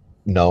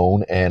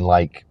known, and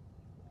like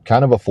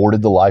kind of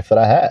afforded the life that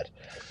I had.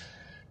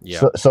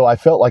 So I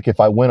felt like if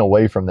I went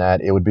away from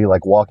that, it would be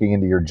like walking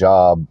into your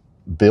job,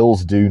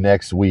 bills due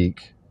next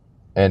week,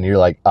 and you're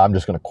like, I'm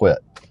just going to quit.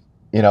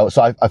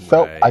 So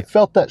I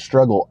felt that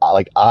struggle.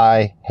 Like,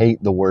 I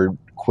hate the word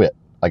quit.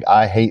 Like,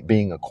 I hate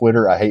being a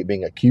quitter. I hate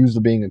being accused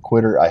of being a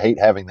quitter. I hate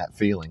having that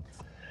feeling.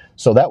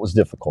 So that was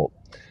difficult.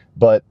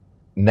 But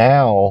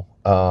now,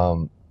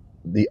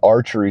 the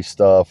archery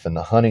stuff and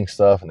the hunting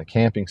stuff and the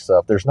camping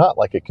stuff, there's not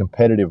like a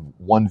competitive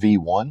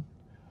 1v1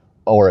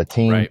 or a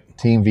team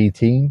v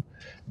team.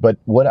 But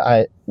what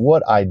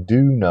I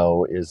do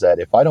know is that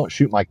if I don't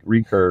shoot my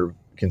recurve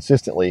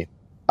consistently,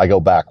 I go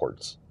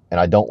backwards, and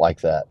I don't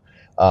like that.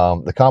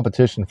 The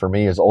competition for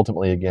me is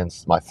ultimately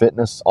against my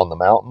fitness on the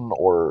mountain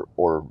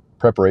or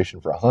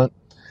preparation for a hunt.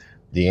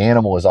 The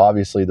animal is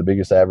obviously the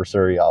biggest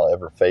adversary I'll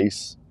ever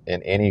face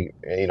in any,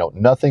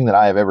 nothing that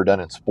I have ever done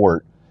in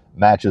sport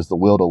matches the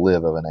will to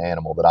live of an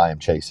animal that I am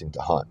chasing to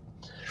hunt.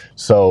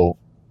 So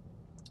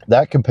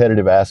that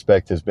competitive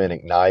aspect has been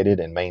ignited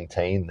and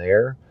maintained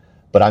there,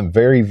 but I'm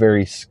very,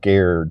 very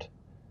scared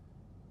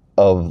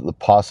of the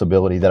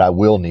possibility that I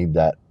will need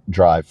that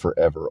drive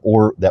forever,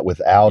 or that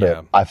without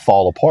it, I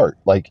fall apart.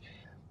 Like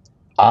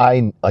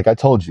I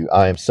told you,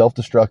 I am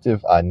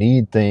self-destructive. I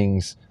need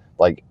things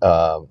like,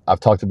 I've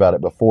talked about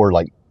it before.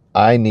 Like,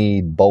 I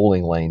need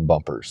bowling lane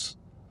bumpers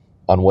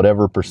on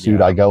whatever pursuit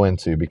I go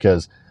into,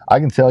 because I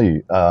can tell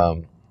you,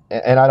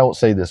 and I don't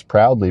say this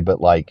proudly, but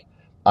like,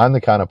 I'm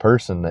the kind of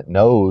person that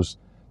knows,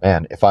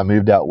 man, if I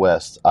moved out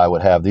west, I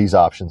would have these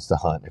options to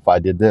hunt. If I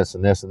did this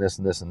and this and this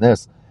and this and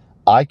this,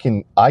 I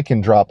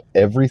can drop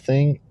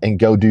everything and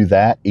go do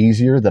that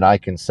easier than I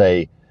can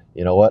say,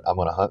 you know what, I'm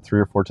going to hunt 3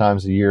 or 4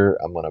 times a year.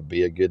 I'm going to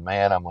be a good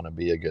man. I'm going to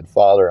be a good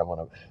father. I'm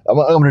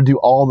going to do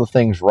all the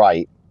things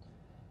right,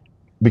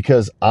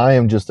 because I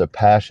am just a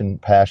passion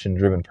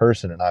driven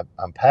person, and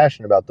I'm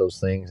passionate about those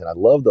things, and I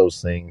love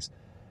those things.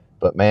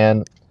 But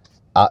man,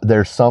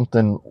 there's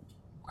something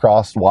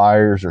crossed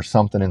wires or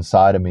something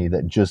inside of me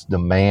that just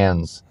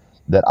demands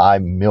that I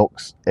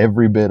milks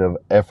every bit of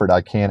effort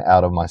I can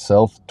out of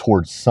myself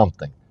towards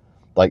something,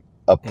 like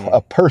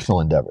a personal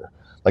endeavor.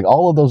 Like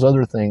all of those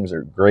other things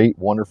are great,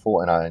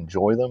 wonderful, and I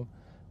enjoy them.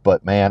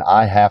 But man,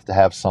 I have to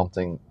have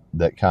something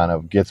that kind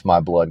of gets my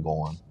blood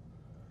going.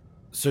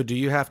 So do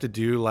you have to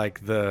do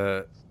like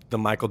the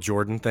Michael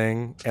Jordan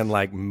thing and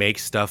like make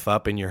stuff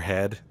up in your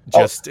head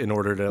just in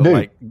order to dude,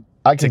 like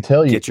I can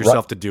tell you get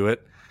yourself to do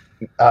it?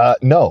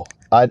 No,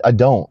 I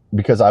don't,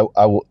 because I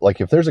will,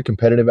 like if there's a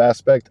competitive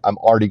aspect, I'm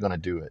already going to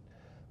do it.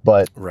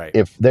 But Right.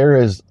 if there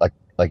is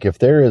like if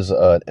there is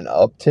an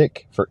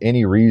uptick for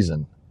any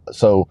reason,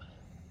 so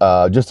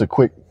just a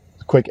quick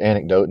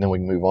anecdote, and then we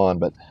can move on.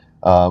 But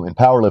in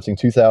powerlifting,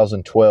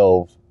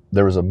 2012,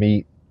 there was a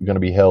meet going to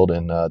be held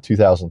in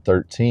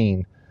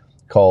 2013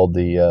 called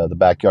the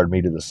Backyard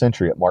Meet of the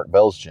Century at Mark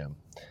Bell's gym.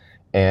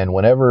 And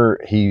whenever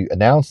he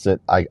announced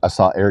it, I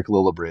saw Eric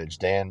Lillibridge,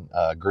 Dan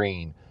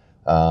Green,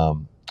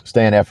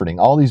 Stan Efferding,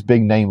 all these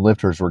big name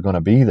lifters were going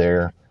to be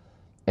there.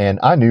 And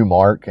I knew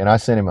Mark, and I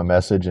sent him a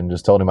message and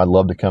just told him I'd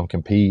love to come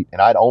compete.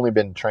 And I'd only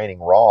been training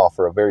raw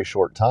for a very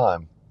short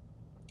time.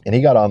 And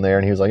he got on there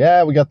and he was like,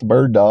 yeah, we got the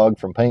Bird Dog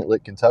from Paint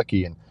Lick,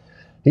 Kentucky, and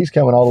he's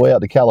coming all the way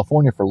out to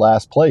California for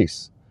last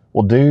place.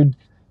 Well, dude,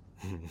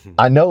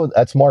 I know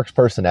that's Mark's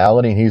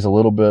personality, and he's a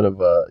little bit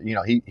of a,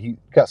 he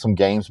got some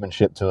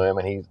gamesmanship to him,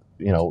 and he's,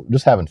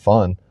 just having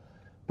fun.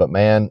 But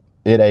man,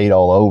 it ate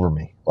all over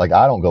me. Like,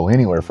 I don't go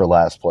anywhere for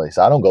last place.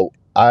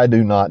 I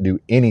do not do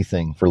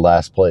anything for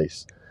last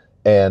place.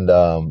 And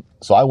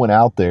so I went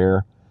out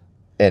there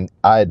and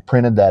I had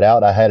printed that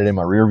out. I had it in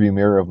my rearview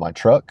mirror of my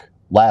truck.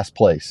 Last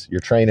place.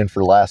 You're training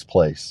for last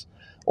place.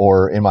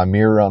 Or in my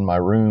mirror on my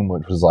room,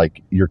 which was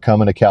like, you're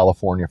coming to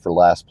California for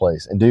last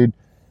place. And dude,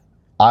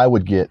 I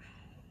would get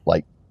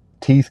like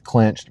teeth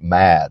clenched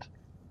mad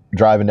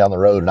driving down the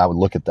road, and I would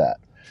look at that.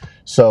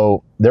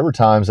 So there were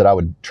times that I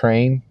would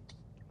train,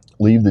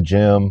 leave the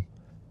gym,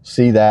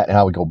 see that, and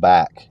I would go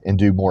back and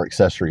do more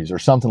accessories or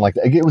something like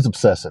that. It was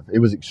obsessive. It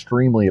was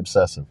extremely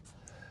obsessive.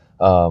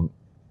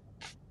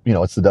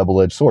 It's the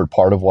double-edged sword.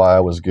 Part of why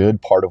I was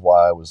good, part of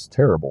why I was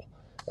terrible.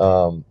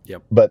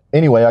 Yep. But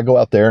anyway, I go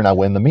out there and I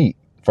win the meet.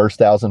 First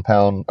 1,000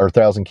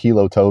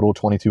 kilo total,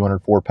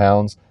 2,204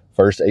 pounds,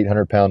 first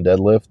 800 pound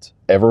deadlift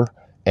ever.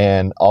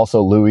 And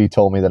also Louis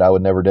told me that I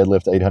would never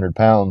deadlift 800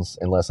 pounds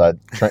unless I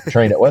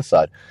trained at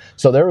Westside.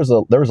 So there was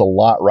a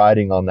lot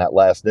riding on that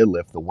last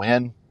deadlift, the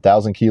win,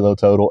 1,000 kilo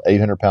total,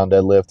 800 pound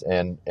deadlift,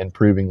 and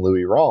proving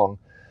Louis wrong.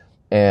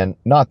 And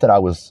not that I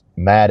was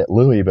mad at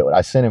Louis, but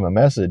I sent him a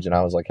message and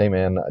I was like, hey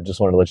man, I just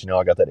wanted to let you know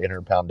I got that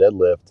 800 pound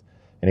deadlift.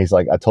 And he's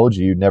like, I told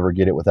you you'd never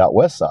get it without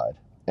Westside.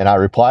 And I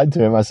replied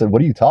to him, I said,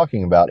 what are you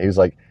talking about? He was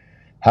like,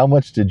 how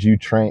much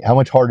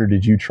harder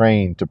did you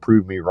train to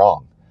prove me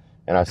wrong?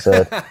 And I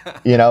said,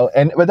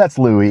 but that's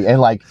Louis, and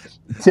like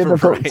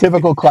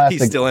typical classic.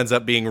 He still ends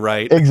up being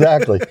right.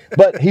 Exactly.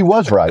 But he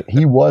was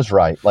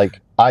right. Like,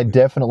 I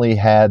definitely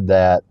had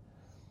that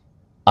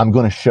I'm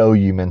going to show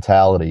you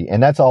mentality.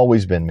 And that's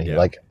always been me. Yeah.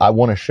 Like, I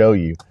want to show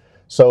you.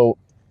 So,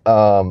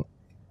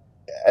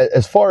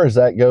 as far as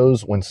that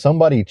goes, when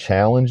somebody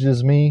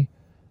challenges me,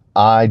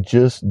 I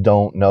just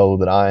don't know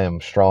that I am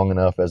strong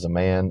enough as a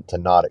man to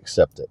not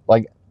accept it.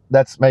 Like,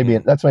 that's maybe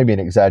an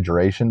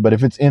exaggeration, but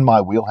if it's in my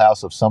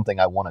wheelhouse of something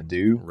I want to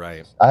do,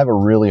 right, I have a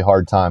really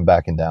hard time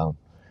backing down.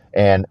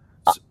 And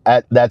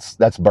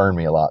that's burned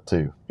me a lot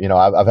too.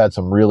 I've had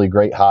some really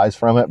great highs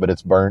from it, but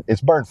it's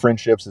burned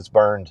friendships. It's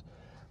burned,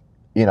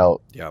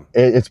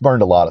 it's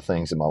burned a lot of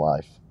things in my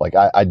life. Like,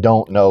 I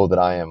don't know that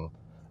I am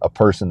a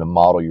person to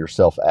model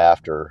yourself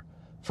after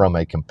from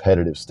a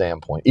competitive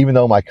standpoint. Even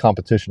though my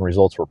competition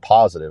results were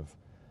positive,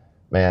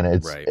 man,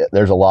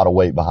 there's a lot of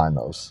weight behind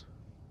those.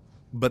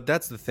 But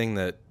that's the thing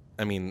that,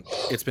 I mean,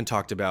 it's been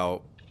talked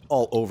about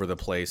all over the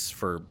place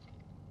for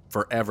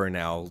forever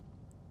now.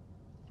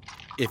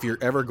 If you're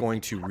ever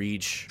going to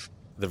reach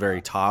the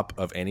very top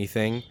of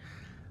anything,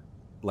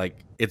 like,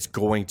 it's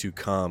going to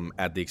come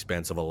at the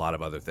expense of a lot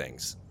of other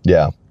things.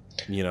 Yeah.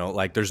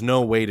 Like, there's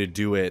no way to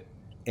do it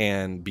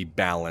and be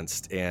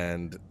balanced.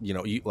 And,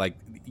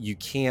 you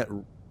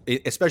can't,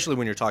 especially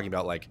when you're talking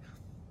about like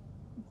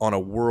on a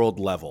world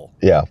level.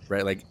 Yeah.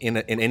 Right. Like in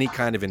any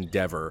kind of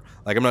endeavor.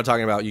 Like, I'm not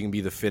talking about you can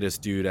be the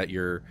fittest dude at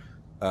your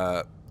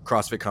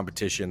CrossFit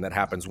competition that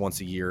happens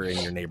once a year in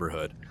your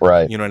neighborhood.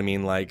 Right. You know what I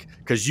mean? Like,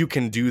 because you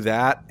can do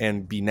that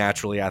and be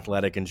naturally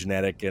athletic and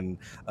genetic and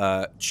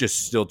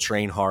just still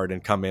train hard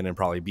and come in and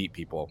probably beat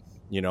people,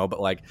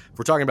 But like, if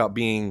we're talking about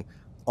being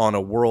on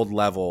a world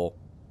level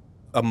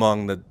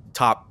among the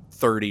top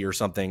 30 or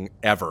something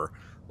ever,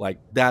 like,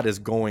 that is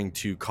going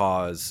to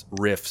cause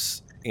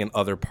rifts in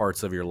other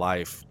parts of your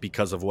life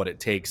because of what it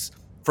takes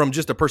from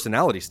just a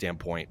personality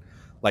standpoint,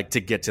 like, to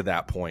get to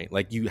that point.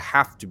 Like, you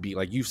have to be,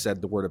 like, you've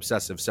said the word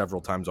obsessive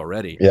several times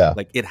already. Yeah.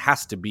 Like, it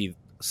has to be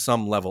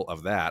some level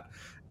of that.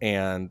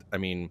 And I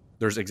mean,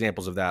 there's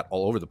examples of that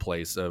all over the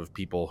place of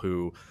people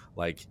who,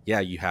 like, yeah,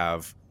 you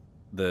have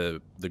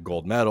the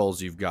gold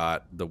medals, you've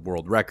got the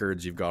world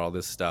records, you've got all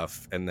this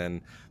stuff. And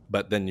then,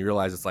 but then you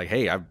realize it's like,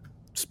 hey,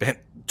 spent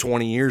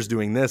 20 years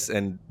doing this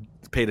and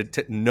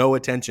paid no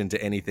attention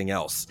to anything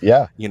else.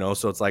 Yeah.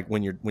 So it's like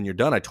when you're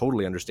done, I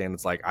totally understand.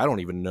 It's like, I don't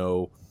even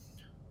know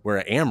where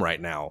I am right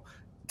now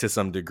to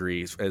some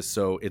degree.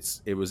 So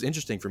it was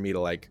interesting for me to,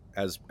 like,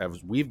 as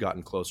we've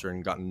gotten closer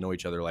and gotten to know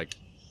each other, like,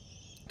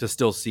 to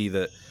still see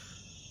that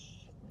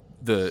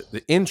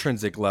the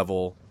intrinsic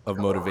level of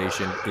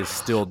motivation is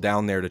still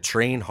down there to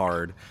train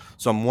hard.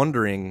 So I'm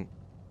wondering,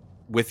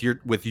 with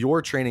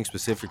your training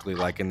specifically,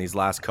 like in these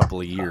last couple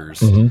of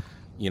years,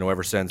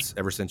 ever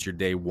since your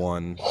day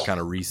one kind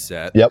of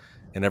reset, yep,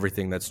 and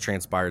everything that's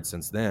transpired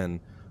since then,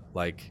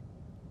 like,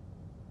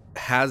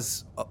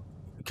 because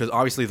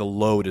obviously the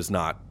load is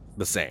not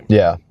the same.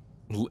 Yeah.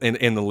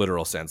 In the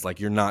literal sense, like,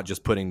 you're not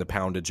just putting the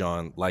poundage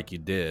on like you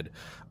did.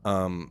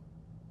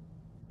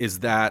 Is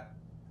that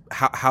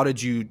how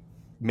did you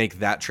make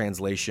that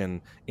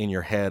translation in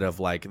your head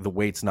of, like, the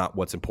weight's not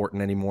what's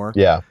important anymore?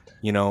 Yeah.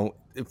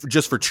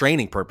 Just for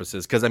training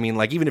purposes. Cause I mean,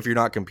 like, even if you're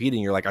not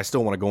competing, you're like, I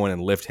still want to go in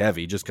and lift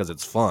heavy just cause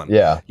it's fun.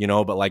 Yeah.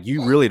 But like,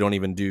 you really don't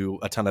even do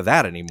a ton of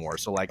that anymore.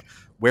 So, like,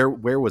 where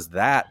was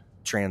that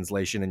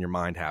translation in your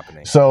mind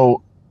happening?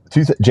 So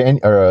June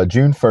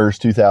 1st,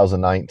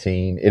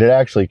 2019, it had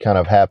actually kind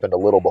of happened a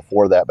little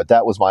before that, but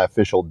that was my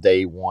official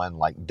day one,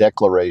 like,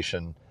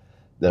 declaration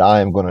that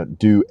I am going to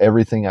do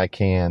everything I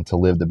can to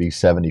live to be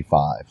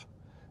 75.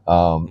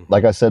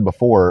 Like I said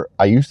before,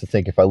 I used to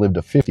think if I lived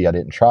to 50, I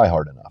didn't try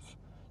hard enough.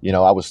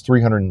 I was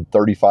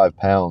 335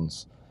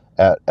 pounds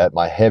at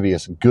my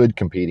heaviest good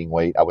competing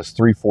weight. I was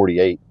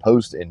 348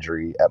 post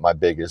injury at my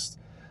biggest.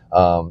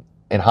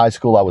 In high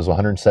school, I was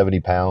 170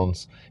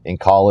 pounds. In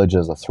college,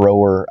 as a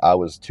thrower, I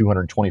was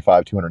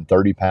 225,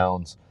 230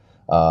 pounds.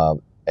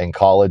 In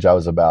college, I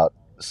was about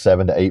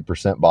 7 to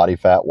 8% body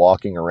fat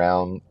walking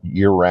around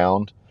year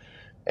round.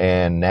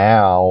 And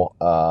now,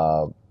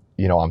 I'm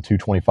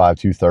 225,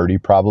 230,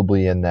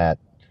 probably in that,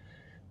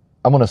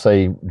 I'm going to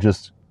say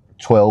just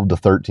 12 to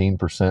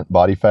 13%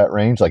 body fat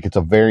range. Like, it's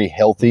a very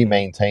healthy,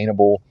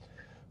 maintainable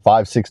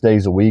 5-6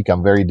 days a week.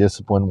 I'm very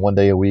disciplined. 1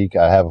 day a week,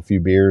 I have a few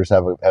beers,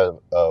 have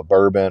a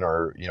bourbon,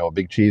 or, a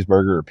big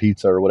cheeseburger or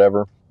pizza or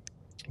whatever.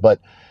 But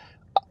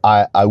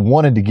I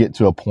wanted to get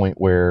to a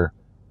point where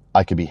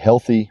I could be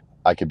healthy,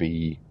 I could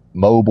be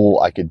mobile,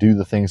 I could do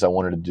the things I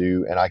wanted to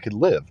do, and I could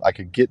live. I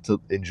could get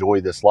to enjoy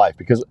this life.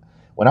 Because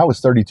when I was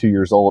 32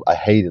 years old, I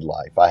hated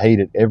life. I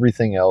hated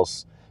everything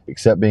else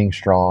except being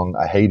strong.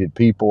 I hated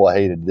people. I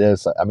hated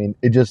this. I mean,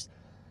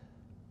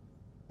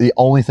 the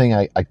only thing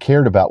I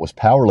cared about was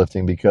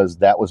powerlifting, because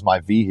that was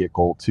my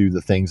vehicle to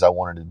the things I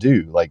wanted to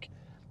do. Like,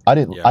 I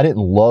didn't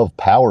love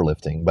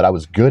powerlifting, but I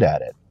was good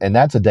at it. And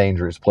that's a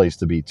dangerous place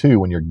to be too,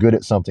 when you're good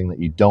at something that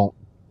you don't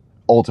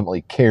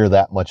ultimately care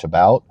that much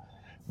about,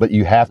 but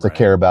you have to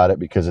care about it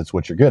because it's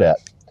what you're good at.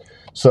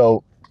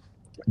 So,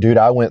 dude,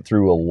 I went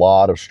through a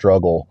lot of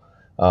struggle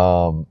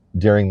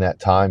during that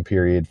time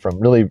period, from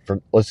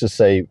let's just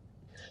say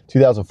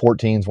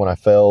 2014 is when I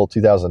fell,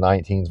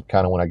 2019 is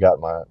kind of when I got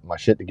my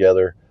shit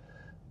together.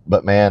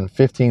 But man,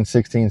 15,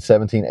 16,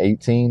 17,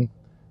 18,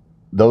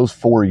 those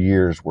 4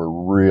 years were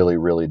really,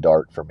 really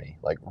dark for me.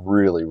 Like,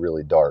 really,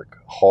 really dark,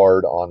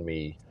 hard on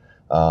me.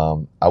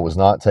 I was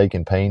not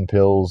taking pain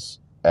pills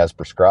as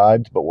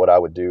prescribed, but what I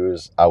would do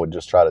is I would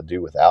just try to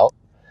do without.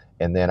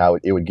 And then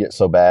it would get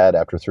so bad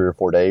after 3 or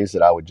 4 days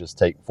that I would just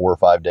take 4 or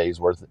 5 days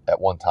worth at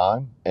one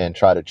time and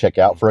try to check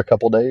out for a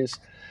couple days.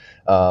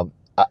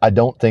 I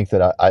don't think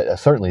that I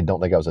certainly don't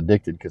think I was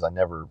addicted, because I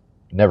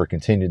never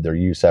continued their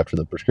use after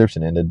the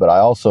prescription ended. But I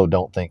also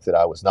don't think that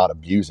I was not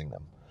abusing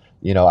them.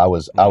 I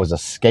was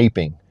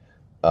escaping,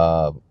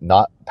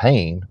 not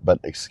pain, but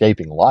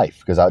escaping life,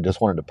 because I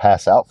just wanted to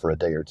pass out for a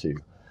day or two.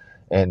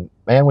 And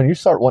man, when you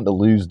start wanting to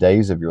lose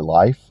days of your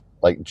life,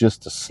 like,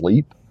 just to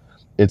sleep,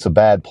 it's a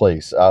bad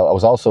place. I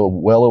was also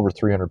well over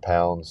 300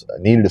 pounds.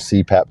 I needed a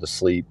CPAP to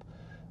sleep.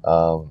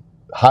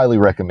 Highly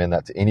recommend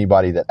that to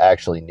anybody that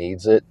actually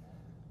needs it,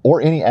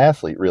 or any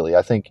athlete, really.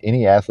 I think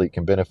any athlete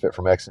can benefit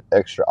from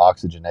extra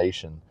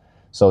oxygenation.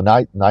 So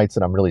nights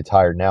that I'm really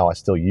tired now, I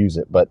still use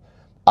it. But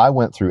I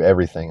went through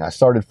everything. I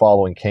started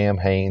following Cam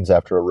Hanes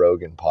after a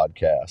Rogan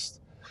podcast.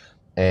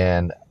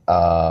 And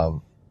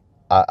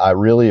I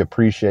really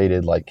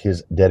appreciated, like,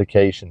 his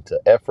dedication to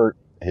effort,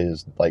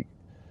 his, like,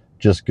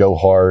 just go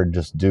hard,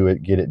 just do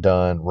it, get it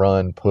done,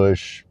 run,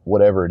 push,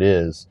 whatever it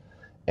is.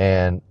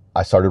 And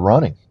I started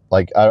running.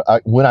 Like,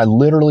 when I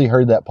literally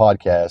heard that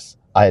podcast,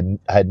 I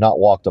had not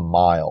walked a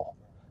mile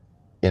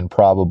in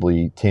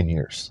probably 10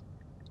 years.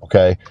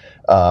 Okay.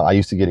 I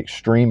used to get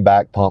extreme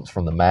back pumps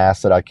from the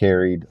mass that I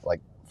carried, like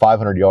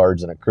 500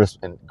 yards in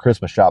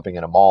Christmas shopping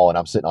in a mall, and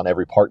I'm sitting on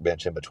every park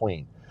bench in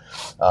between.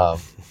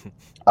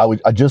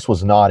 I just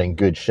was not in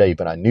good shape,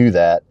 and I knew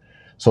that.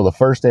 So the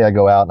first day I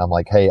go out and I'm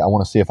like, hey, I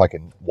want to see if I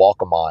can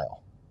walk a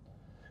mile.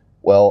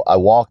 Well, I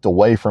walked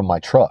away from my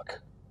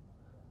truck,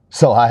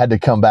 so I had to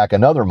come back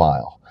another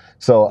mile.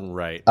 So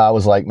I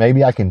was like,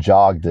 maybe I can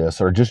jog this,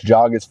 or just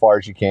jog as far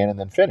as you can and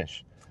then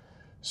finish.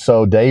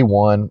 So day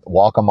one,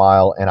 walk a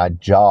mile, and I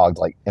jogged,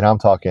 like, and I'm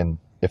talking,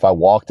 if I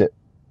walked at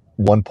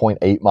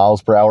 1.8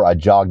 miles per hour, I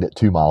jogged at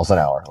 2 miles an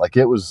hour. Like,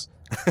 it was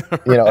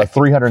a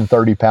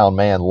 330 pound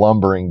man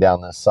lumbering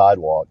down this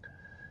sidewalk.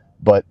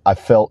 But I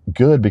felt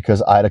good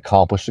because I had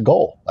accomplished a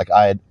goal. Like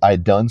I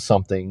had done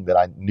something that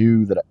I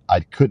knew that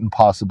I couldn't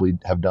possibly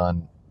have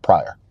done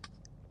prior.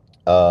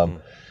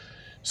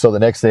 So the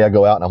next day I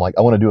go out and I'm like,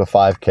 I want to do a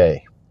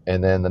 5K.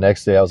 And then the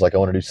next day I was like, I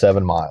want to do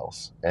 7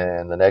 miles.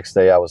 And the next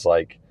day I was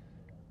like,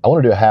 I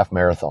want to do a half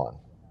marathon.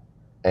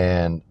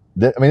 And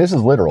this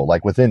is literal.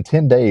 Like within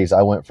 10 days,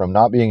 I went from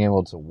not being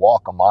able to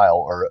walk a mile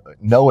or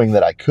knowing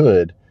that I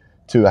could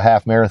to a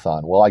half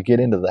marathon. Well, I get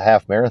into the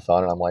half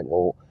marathon and I'm like,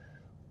 well,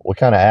 what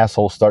kind of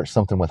asshole starts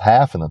something with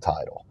half in the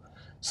title?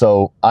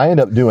 So I end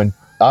up doing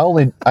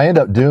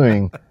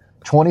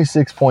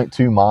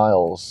 26.2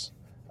 miles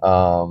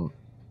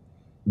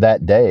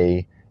that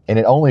day. And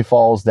it only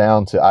falls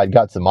down to, I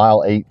got to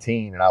mile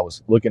 18 and I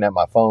was looking at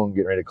my phone,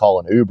 getting ready to call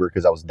an Uber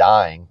because I was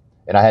dying.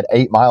 And I had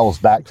 8 miles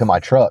back to my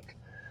truck.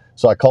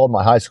 So I called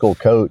my high school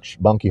coach,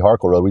 Bunky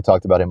Harkleroad. We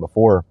talked about him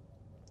before.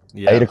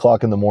 Yeah. 8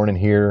 o'clock in the morning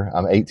here.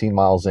 I'm 18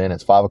 miles in.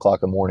 It's 5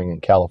 o'clock in the morning in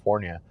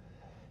California.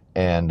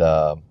 And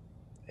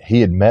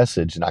he had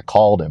messaged and I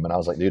called him and I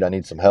was like, dude, I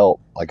need some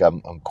help. Like I'm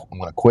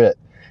going to quit.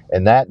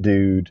 And that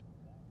dude,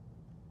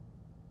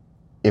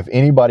 if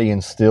anybody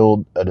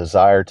instilled a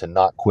desire to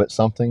not quit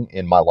something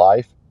in my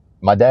life,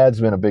 my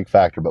dad's been a big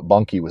factor, but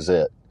Bunky was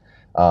it.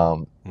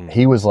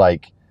 He was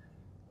like,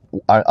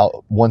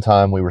 one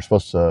time we were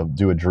supposed to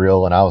do a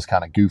drill and I was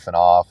kind of goofing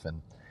off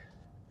and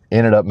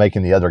ended up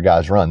making the other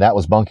guys run. That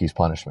was Bunky's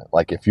punishment.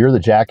 Like if you're the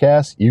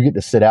jackass, you get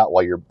to sit out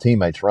while your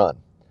teammates run.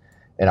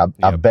 And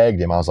I begged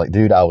him. I was like,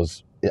 dude,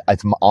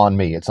 it's on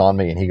me. It's on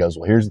me. And he goes,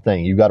 well, here's the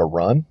thing. You got to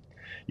run.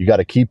 You got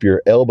to keep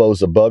your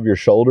elbows above your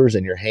shoulders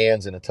and your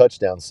hands in a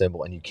touchdown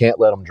symbol, and you can't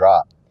let them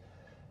drop.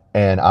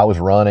 And I was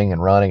running,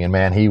 and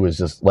man, he was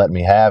just letting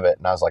me have it.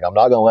 And I was like, I'm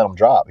not going to let them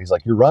drop. He's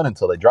like, you're running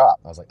until they drop.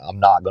 I was like, I'm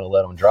not going to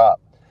let them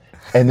drop.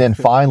 And then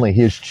finally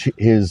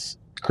his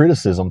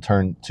criticism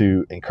turned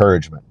to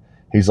encouragement.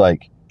 He's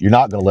like, you're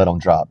not going to let them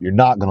drop. You're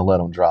not going to let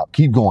them drop.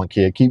 Keep going,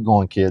 kid. Keep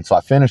going, kid. So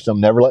I finished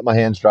them, never let my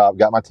hands drop,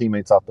 got my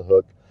teammates off the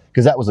hook,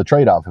 because that was a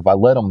trade-off. If I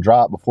let them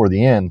drop before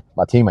the end,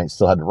 my teammates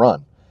still had to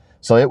run.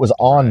 So it was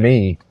on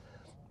me.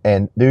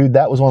 And dude,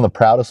 that was one of the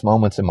proudest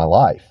moments in my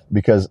life,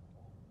 because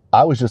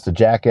I was just a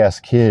jackass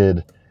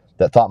kid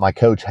that thought my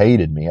coach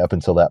hated me up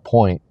until that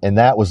point. And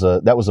that was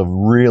a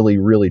really,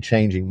 really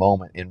changing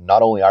moment in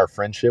not only our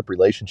friendship,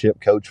 relationship,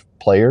 coach,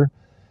 player,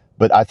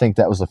 but I think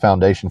that was the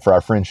foundation for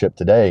our friendship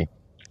today.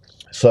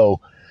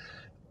 So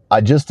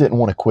I just didn't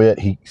want to quit.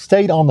 He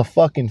stayed on the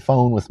fucking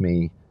phone with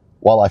me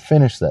while I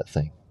finished that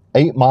thing.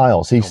 8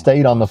 miles. He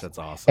stayed on the, that's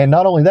awesome. And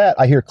not only that,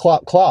 I hear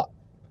clop, clop.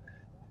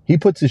 He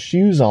puts his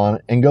shoes on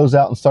and goes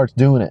out and starts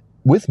doing it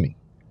with me.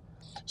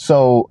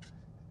 So,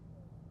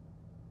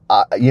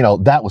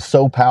 that was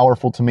so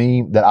powerful to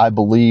me that I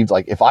believed,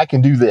 like, if I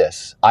can do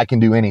this, I can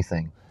do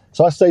anything.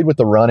 So I stayed with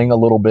the running a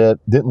little bit,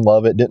 didn't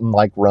love it, didn't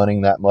like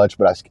running that much,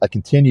 but I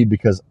continued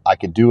because I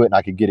could do it and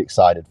I could get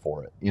excited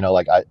for it.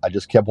 I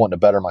just kept wanting to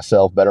better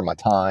myself, better my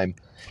time.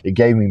 It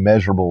gave me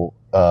measurable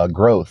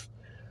growth.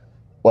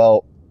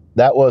 Well,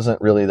 that wasn't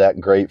really that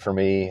great for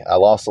me. I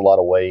lost a lot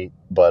of weight,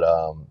 but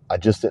I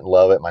just didn't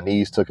love it. My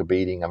knees took a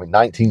beating.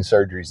 19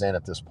 surgeries in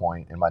at this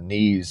point, and my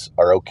knees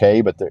are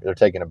okay, but they're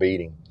taking a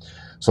beating.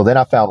 So then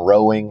I found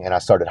rowing and I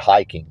started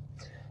hiking.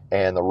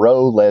 And the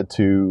row led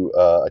to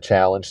a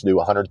challenge to do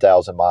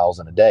 100,000 miles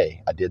in a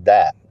day. I did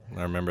that.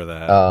 I remember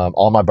that.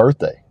 On my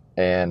birthday.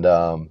 And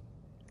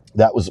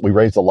we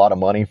raised a lot of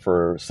money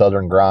for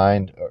Southern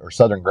Ground,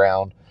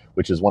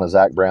 which is one of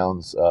Zach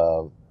Brown's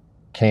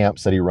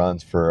camps that he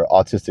runs for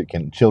autistic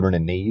and children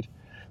in need.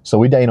 So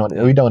we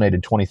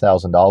donated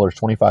 $20,000,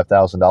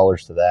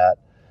 $25,000 to that.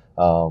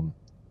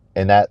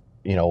 And that,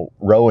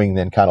 rowing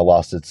then kind of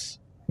lost its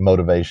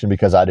motivation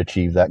because I'd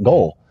achieved that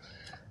goal.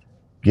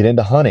 Get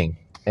into hunting.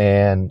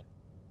 And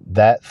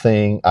that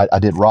thing, I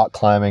did rock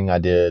climbing. I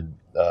did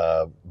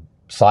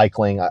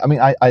cycling.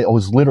 I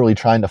was literally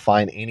trying to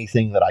find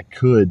anything that I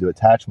could to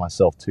attach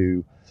myself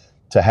to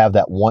have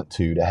that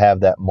to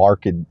have that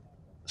marked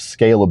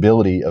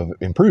scalability of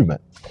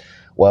improvement.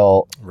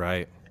 Well,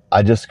 right.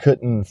 I just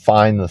couldn't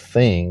find the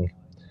thing.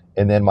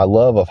 And then my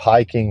love of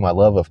hiking, my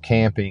love of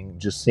camping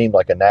just seemed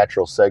like a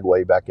natural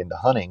segue back into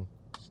hunting.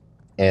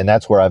 And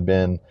that's where I've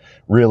been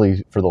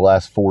really for the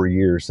last 4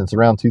 years, since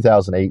around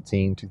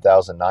 2018,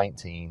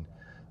 2019,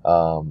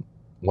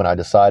 when I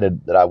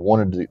decided that I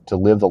wanted to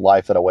live the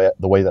life the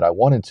way that I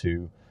wanted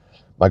to.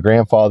 My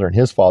grandfather and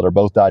his father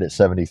both died at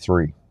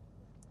 73.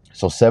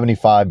 So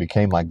 75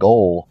 became my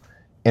goal.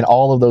 And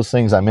all of those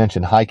things I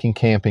mentioned, hiking,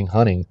 camping,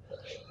 hunting,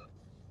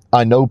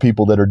 I know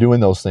people that are doing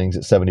those things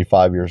at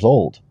 75 years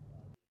old.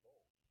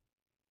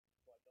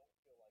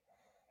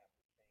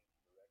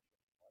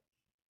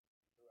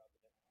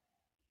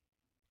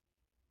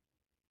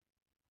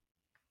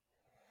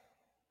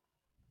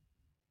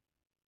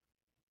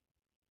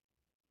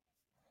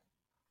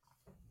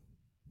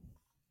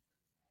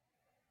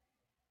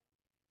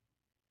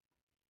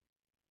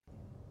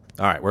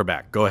 All right, we're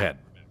back. Go ahead.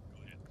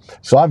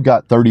 So I've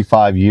got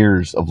 35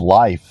 years of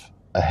life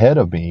ahead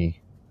of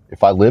me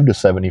if I live to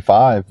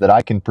 75, that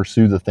I can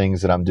pursue the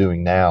things that I'm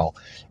doing now.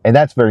 And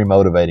that's very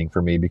motivating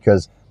for me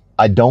because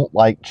I don't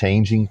like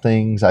changing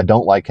things. I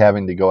don't like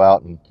having to go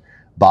out and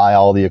buy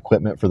all the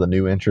equipment for the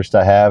new interest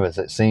I have. As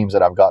it seems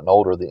that I've gotten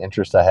older, the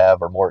interests I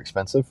have are more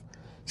expensive.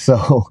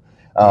 So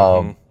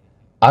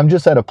I'm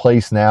just at a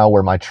place now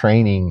where my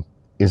training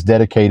is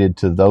dedicated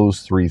to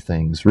those three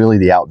things, really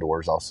the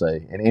outdoors, I'll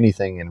say, and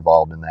anything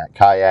involved in that: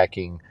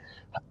 kayaking,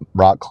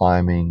 rock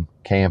climbing,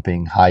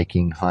 camping,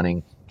 hiking,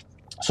 hunting.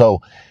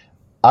 So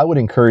I would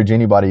encourage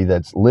anybody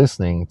that's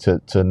listening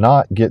to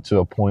not get to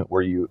a point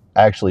where you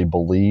actually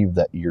believe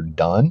that you're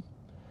done.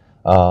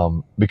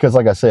 Because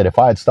like I said, if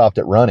I had stopped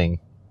at running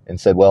and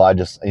said, well, I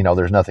just,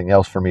 there's nothing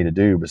else for me to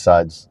do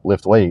besides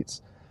lift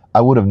weights,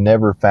 I would have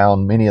never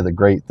found many of the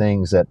great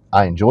things that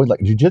I enjoyed,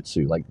 like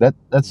jiu-jitsu. Like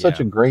that's such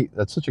a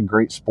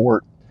great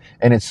sport,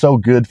 and it's so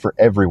good for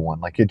everyone.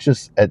 Like it's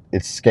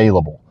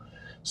scalable.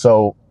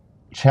 So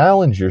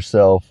challenge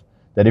yourself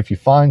that if you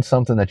find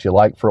something that you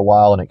like for a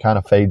while and it kind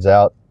of fades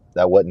out,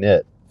 that wasn't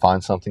it.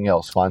 Find something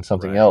else.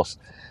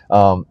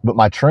 But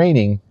my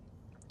training,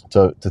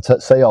 to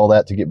say all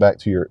that, to get back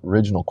to your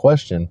original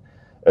question,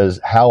 is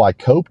how I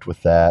coped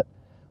with that.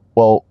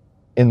 Well,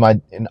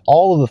 in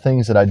all of the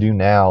things that I do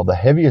now, the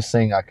heaviest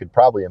thing I could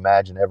probably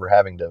imagine ever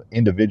having to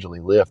individually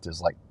lift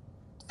is like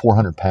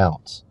 400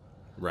 pounds.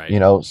 Right.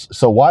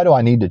 So why do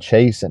I need to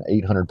chase an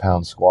 800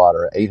 pound squat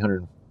or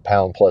 800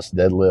 pound plus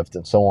deadlift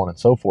and so on and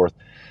so forth?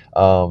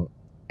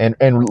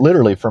 And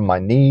literally from my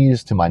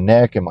knees to my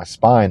neck and my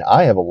spine,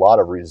 I have a lot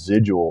of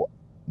residual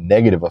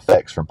negative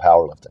effects from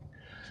powerlifting.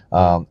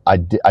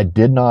 I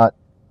did not,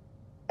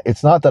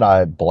 it's not that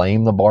I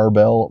blame the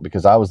barbell,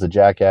 because I was the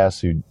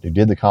jackass who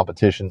did the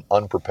competition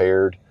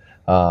unprepared,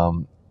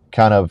 kind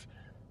of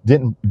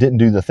didn't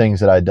do the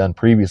things that I'd done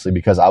previously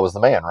because I was the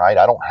man, right?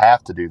 I don't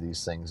have to do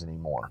these things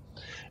anymore.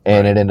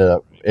 And it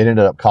ended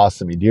up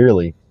costing me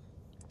dearly.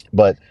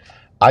 But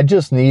I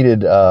just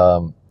needed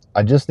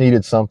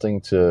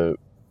something to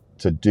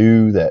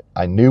do that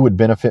I knew would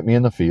benefit me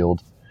in the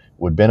field,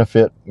 would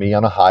benefit me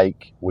on a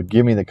hike, would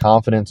give me the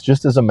confidence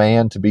just as a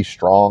man to be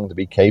strong, to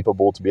be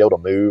capable, to be able to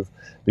move.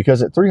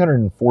 Because at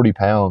 340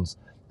 pounds,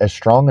 as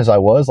strong as I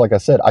was, like I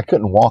said, I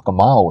couldn't walk a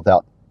mile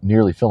without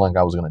nearly feeling like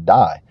I was going to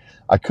die.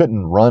 I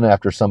couldn't run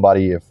after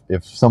somebody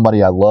if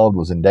somebody I loved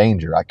was in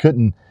danger. I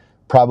couldn't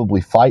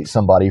probably fight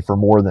somebody for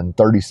more than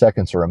 30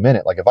 seconds or a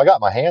minute. Like if I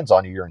got my hands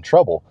on you, you're in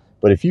trouble.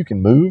 But if you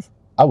can move,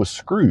 I was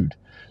screwed.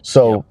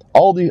 So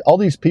all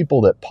these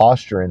people that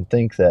posture and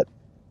think that,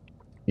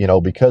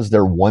 because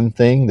they're one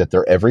thing, that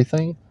they're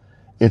everything,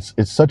 it's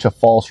such a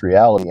false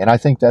reality. And I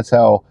think that's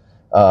how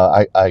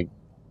I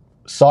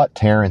sought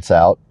Terrence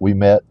out. We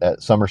met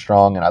at Summer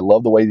Strong, and I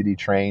love the way that he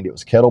trained. It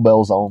was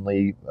kettlebells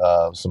only,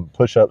 some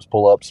push-ups,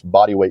 pull-ups,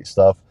 body weight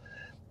stuff.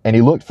 And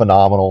he looked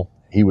phenomenal.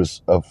 He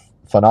was a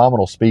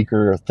phenomenal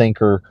speaker, a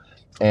thinker,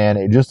 and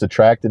it just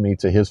attracted me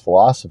to his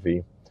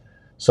philosophy.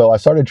 So I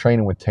started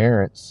training with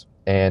Terrence,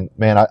 and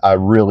man, I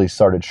really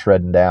started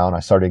shredding down. I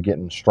started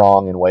getting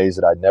strong in ways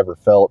that I'd never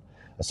felt.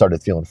 I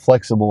started feeling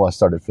flexible. I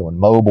started feeling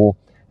mobile.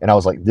 And I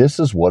was like, this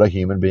is what a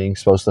human being's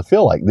supposed to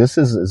feel like. This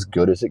is as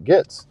good as it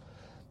gets.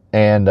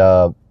 And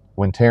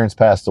when Terrence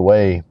passed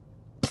away,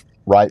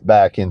 right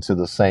back into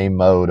the same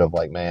mode of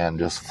like, man,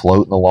 just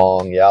floating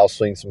along. Yeah, I'll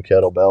swing some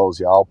kettlebells.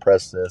 Yeah, I'll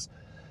press this.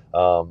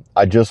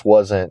 I just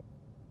wasn't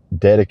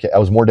dedicated. I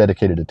was more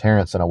dedicated to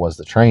Terrence than I was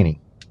to training.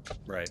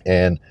 Right.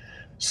 And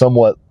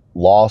somewhat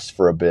lost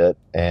for a bit.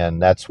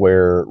 And that's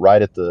where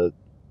right at the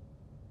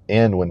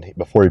end,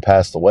 before he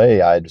passed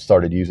away, I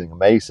started using a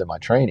mace in my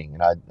training.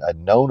 And I'd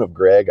known of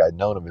Greg. I'd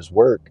known of his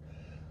work.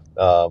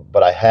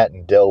 But I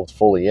hadn't delved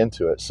fully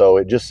into it. So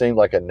it just seemed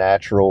like a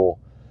natural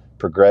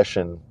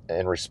progression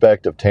in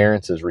respect of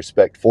Terrence's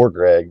respect for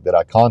Greg that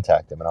I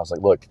contact him. And I was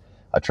like, look,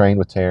 I trained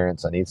with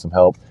Terrence. I need some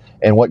help.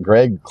 And what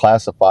Greg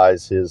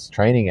classifies his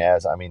training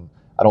as, I mean,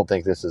 I don't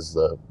think this is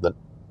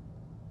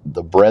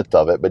the breadth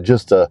of it, but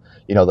just the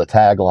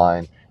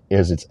tagline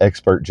is it's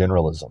expert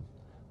generalism.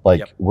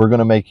 Like, we're going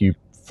to make you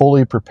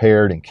fully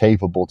prepared and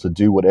capable to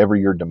do whatever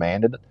you're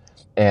demanded.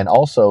 And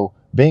also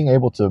being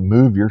able to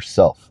move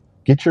yourself,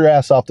 get your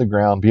ass off the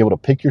ground, be able to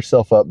pick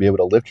yourself up, be able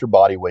to lift your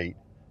body weight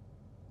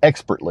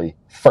expertly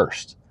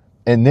first.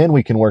 And then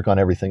we can work on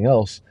everything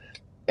else.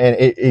 And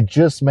it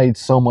just made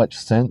so much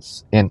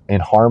sense in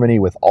harmony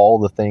with all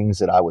the things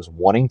that I was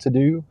wanting to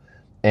do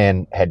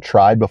and had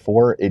tried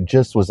before. It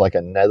just was like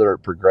another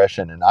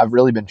progression. And I've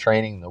really been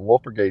training the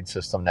Wolf Brigade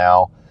system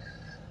now.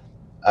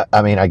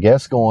 I mean, I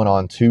guess going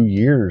on 2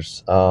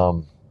 years,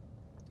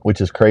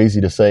 which is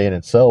crazy to say in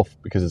itself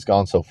because it's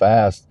gone so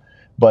fast.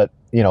 But,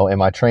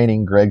 am I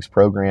training Greg's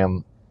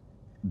program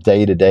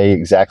day to day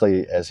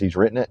exactly as he's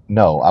written it?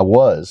 No, I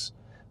was.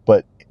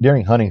 But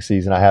during hunting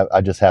season,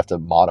 I just have to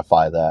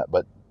modify that.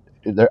 But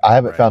I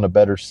haven't found a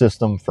better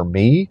system for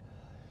me.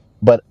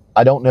 But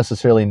I don't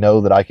necessarily know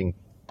that I can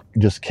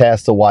just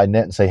cast a wide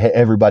net and say, hey,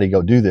 everybody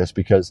go do this,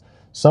 because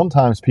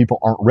sometimes people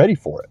aren't ready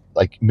for it.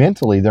 Like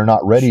mentally, they're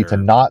not ready to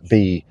not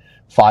be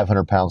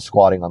 500 pounds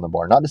squatting on the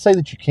bar. Not to say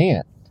that you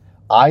can't.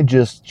 I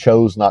just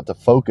chose not to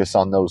focus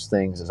on those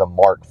things as a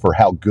mark for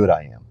how good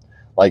I am.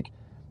 Like,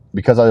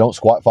 because I don't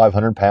squat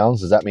 500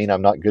 pounds, does that mean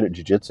I'm not good at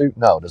jiu-jitsu?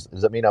 No. Does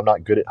that mean I'm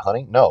not good at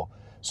hunting? No.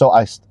 So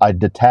I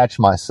detached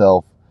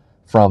myself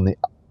from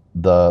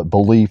the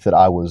belief that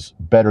I was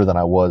better than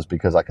I was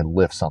because I could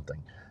lift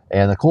something.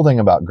 And the cool thing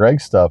about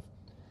Greg's stuff,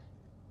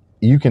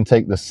 you can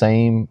take the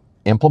same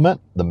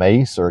implement, the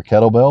mace or a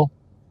kettlebell,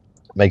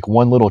 make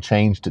one little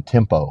change to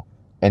tempo,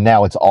 and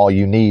now it's all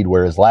you need,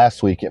 whereas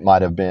last week it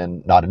might have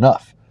been not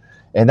enough.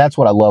 And that's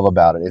what I love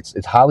about it.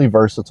 It's highly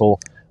versatile.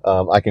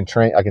 I can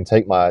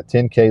take my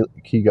 10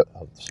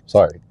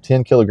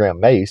 kilogram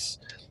mace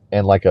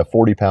and like a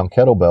 40-pound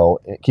kettlebell,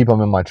 keep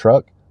them in my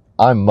truck.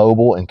 I'm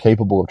mobile and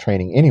capable of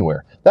training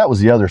anywhere. That was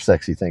the other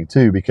sexy thing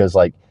too, because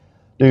like,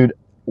 dude,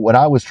 when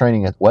I was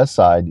training at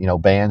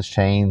Westside, bands,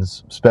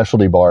 chains,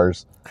 specialty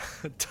bars,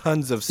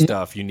 tons of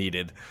stuff you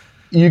needed.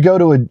 You go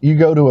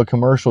to a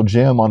commercial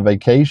gym on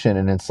vacation,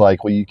 and it's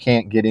like, well, you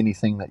can't get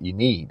anything that you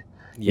need.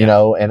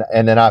 Yeah.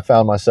 And then I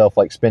found myself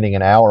like spending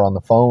an hour on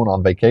the phone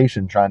on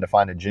vacation trying to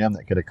find a gym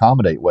that could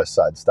accommodate West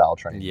Side style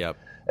training. Yep.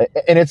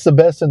 And it's the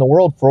best in the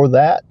world for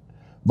that,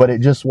 but it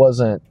just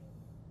wasn't,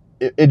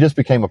 it just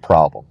became a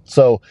problem.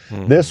 So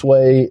this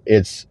way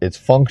it's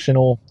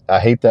functional. I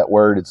hate that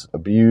word. It's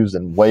abused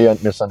and way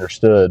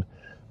misunderstood,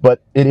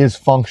 but it is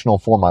functional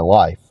for my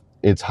life.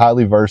 It's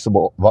highly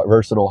versatile,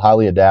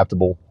 highly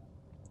adaptable,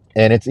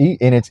 and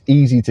it's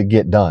easy to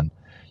get done.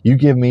 You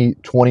give me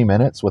 20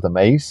 minutes with a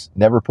mace,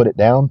 never put it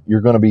down,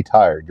 you're going to be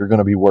tired. You're going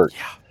to be worked.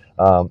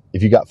 Yeah.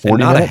 If you got 40 and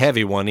not minutes, a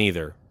heavy one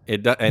either.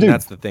 And Dude.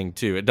 That's the thing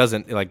too. It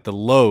doesn't, like, the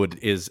load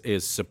is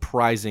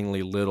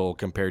surprisingly little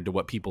compared to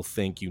what people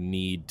think you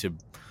need to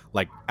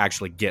like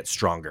actually get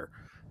stronger.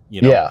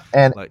 Yeah,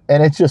 and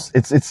it's just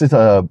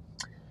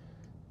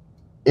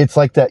it's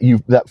like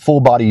that full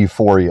body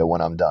euphoria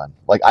when I'm done.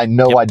 Like, I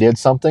know I did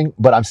something,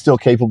 but I'm still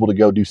capable to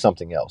go do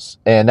something else,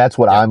 and that's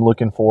what I'm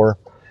looking for.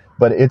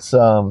 But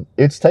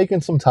it's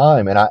taken some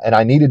time, and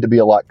I needed to be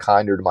a lot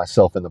kinder to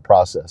myself in the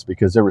process,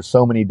 because there were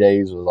so many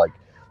days where like,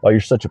 oh, you're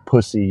such a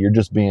pussy, you're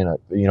just being a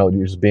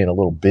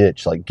little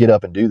bitch, like, get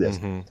up and do this.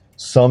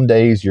 Some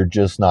days you're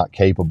just not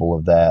capable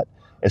of that,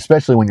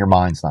 especially when your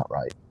mind's not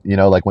right.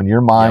 Like when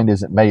your mind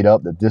isn't made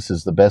up that this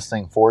is the best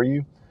thing for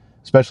you,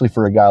 especially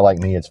for a guy like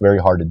me, it's very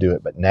hard to do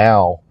it. But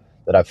now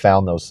that I've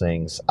found those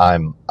things,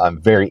 I'm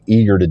very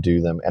eager to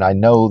do them, and I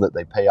know that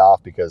they pay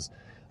off because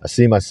I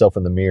see myself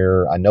in the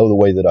mirror. I know the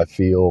way that I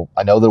feel.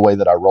 I know the way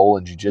that I roll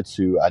in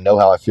jiu-jitsu. I know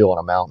how I feel on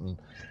a mountain.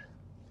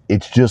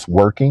 It's just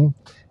working,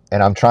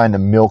 and I'm trying to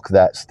milk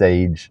that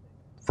stage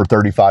for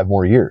 35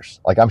 more years.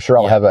 Like, I'm sure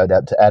I'll have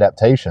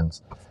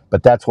adaptations,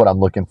 but that's what I'm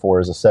looking for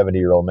as a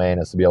 70-year-old man,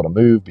 is to be able to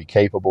move, be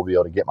capable, be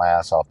able to get my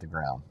ass off the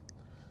ground.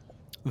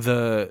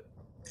 The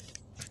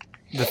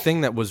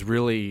thing that was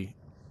really,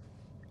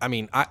 I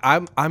mean,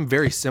 I'm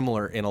very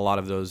similar in a lot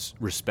of those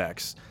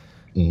respects,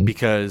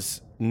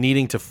 because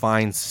needing to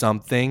find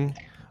something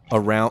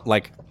around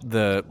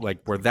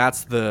where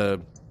that's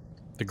the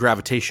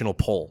gravitational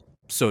pull,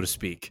 so to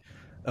speak,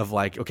 of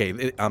like, okay,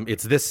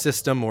 it's this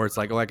system, or it's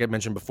like I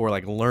mentioned before,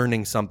 like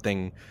learning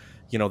something,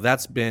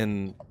 that's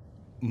been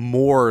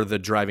more the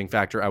driving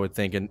factor, I would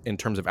think, in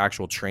terms of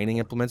actual training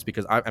implements.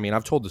 Because I mean,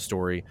 I've told the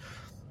story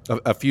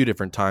a few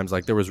different times.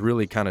 Like, there was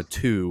really kind of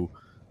two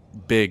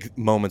big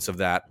moments of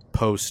that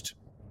post,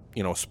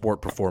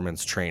 sport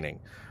performance training,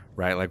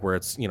 right? Like, where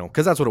it's,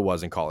 because that's what it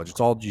was in college. It's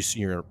all just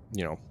your,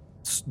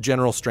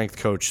 general strength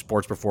coach,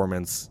 sports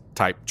performance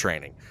type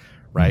training,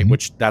 right?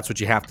 Which that's what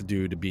you have to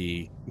do to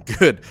be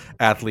good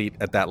athlete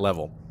at that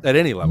level, at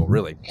any level,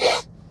 really.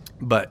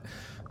 But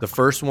the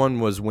first one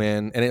was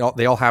when, and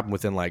they all happened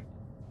within like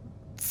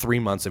 3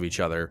 months of each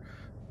other,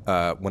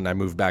 when I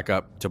moved back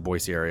up to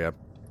Boise area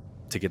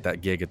to get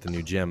that gig at the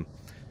new gym.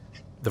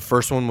 The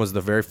first one was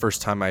the very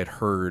first time I had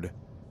heard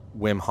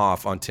Wim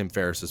Hof on Tim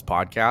Ferriss's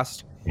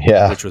podcast,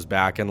 which was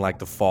back in like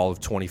the fall of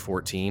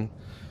 2014,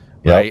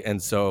 right?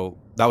 And so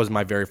that was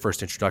my very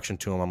first introduction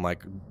to him. I'm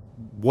like,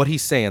 what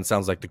he's saying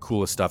sounds like the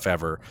coolest stuff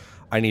ever.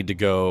 I need to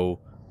go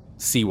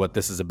see what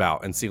this is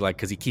about and see, like,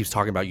 because he keeps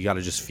talking about, you got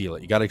to just feel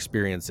it, you got to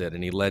experience it.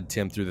 And he led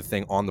Tim through the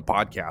thing on the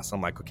podcast.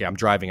 I'm like, okay, I'm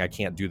driving, I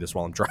can't do this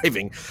while I'm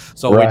driving,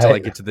 so I'll wait till I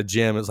get to the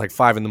gym. It's like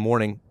 5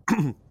 a.m.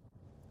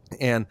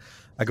 and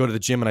I go to the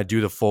gym and I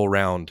do the full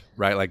round,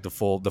 right? Like the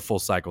full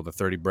cycle, the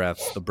 30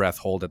 breaths, the breath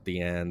hold at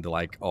the end,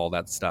 like all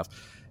that stuff.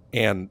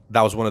 And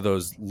that was one of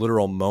those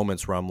literal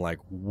moments where I'm like,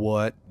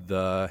 what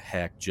the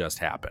heck just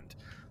happened?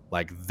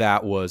 Like,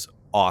 that was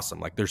awesome.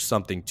 Like, there's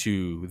something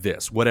to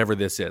this, whatever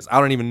this is. I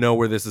don't even know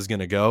where this is going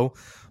to go,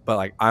 but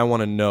like, I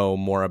want to know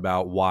more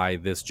about why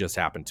this just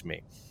happened to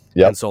me.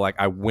 And so like,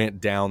 I went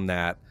down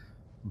that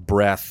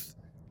breath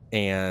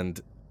and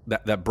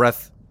that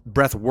breath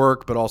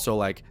work, but also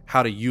like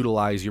how to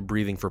utilize your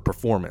breathing for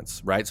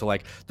performance, right? So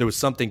like, there was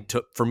something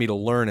for me to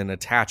learn and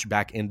attach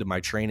back into my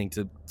training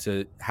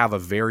to have a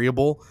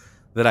variable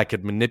that I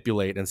could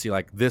manipulate and see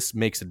like this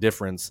makes a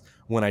difference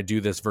when I do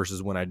this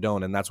versus when I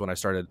don't. And that's when I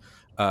started,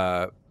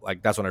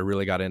 that's when I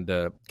really got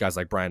into guys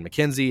like Brian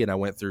McKenzie, and I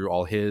went through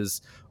all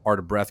his Art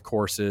of Breath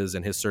courses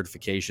and his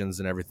certifications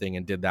and everything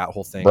and did that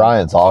whole thing.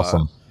 Brian's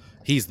awesome.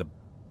 He's the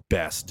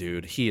best,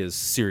 dude. He is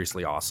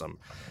seriously awesome.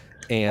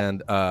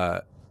 And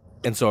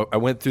so I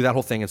went through that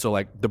whole thing. And so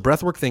like the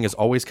breathwork thing has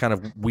always kind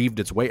of weaved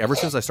its way ever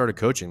since I started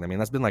coaching. I mean,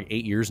 that's been like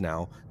 9 years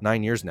now.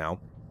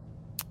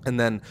 And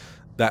then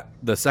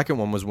the second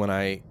one was when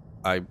I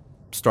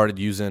started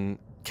using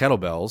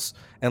kettlebells,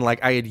 and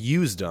like I had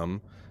used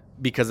them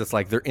because it's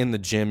like they're in the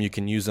gym. You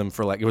can use them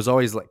for like, it was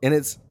always like, and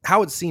it's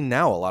how it's seen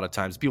now a lot of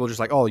times. People are just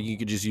like, oh, you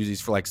could just use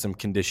these for like some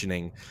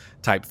conditioning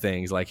type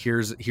things. Like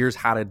here's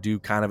how to do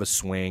kind of a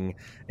swing,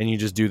 and you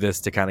just do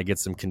this to kind of get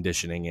some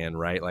conditioning in,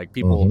 right? Like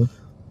people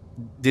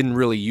didn't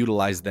really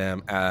utilize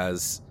them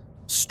as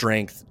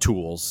strength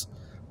tools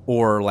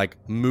or like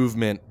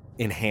movement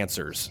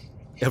enhancers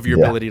of your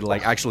ability to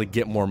like actually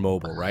get more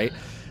mobile, right?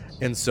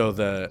 And so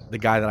the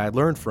guy that I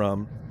learned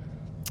from,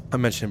 I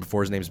mentioned him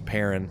before, his name's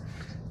Perrin,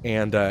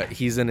 and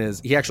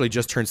he actually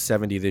just turned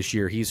 70 this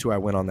year. He's who I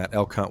went on that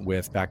elk hunt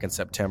with back in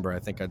September. I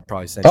think I'd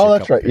probably sent you a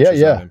couple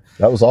pictures of him.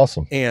 That was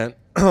awesome. And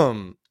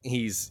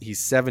he's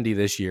 70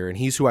 this year, and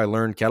he's who I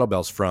learned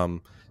kettlebells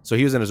from. So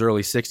he was in his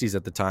early 60s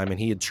at the time, and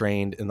he had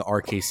trained in the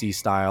RKC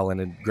style and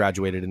had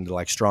graduated into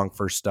like strong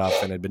first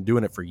stuff and had been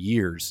doing it for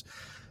years.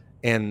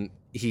 And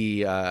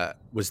he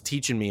was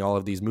teaching me all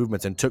of these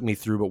movements and took me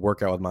through a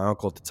workout with my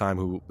uncle at the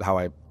time, how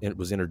I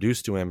was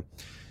introduced to him.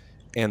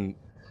 And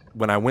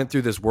when I went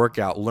through this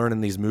workout,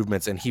 learning these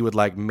movements, and he would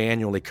like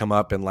manually come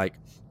up and like,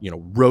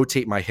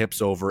 rotate my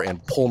hips over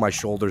and pull my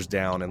shoulders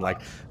down and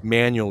like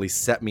manually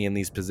set me in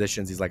these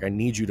positions. He's like, I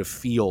need you to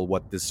feel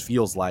what this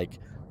feels like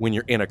when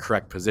you're in a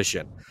correct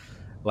position.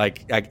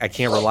 Like I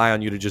can't rely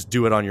on you to just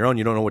do it on your own.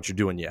 You don't know what you're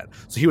doing yet.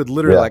 So he would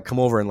literally like come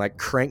over and like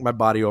crank my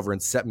body over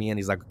and set me in.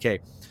 He's like, okay,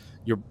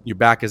 your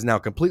back is now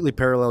completely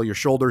parallel. Your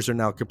shoulders are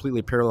now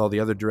completely parallel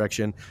the other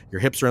direction. Your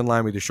hips are in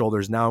line with your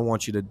shoulders. Now I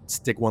want you to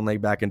stick one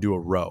leg back and do a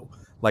row,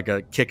 like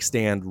a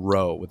kickstand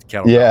row with the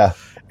kettlebell. Yeah.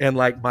 And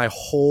like my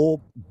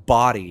whole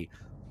body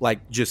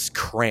like just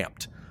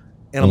cramped.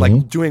 And I'm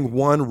like doing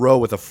one row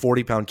with a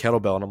 40-pound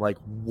kettlebell. And I'm like,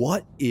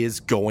 what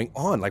is going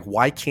on? Like,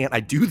 why can't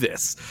I do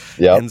this?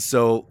 Yep. And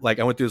so like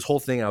I went through this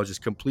whole thing. And I was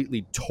just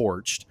completely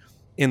torched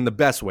in the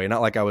best way.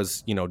 Not like I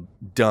was,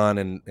 done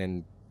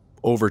and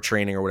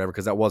overtraining or whatever,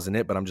 because that wasn't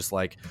it. But I'm just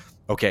like,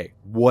 okay,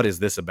 what is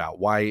this about?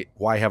 Why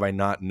have I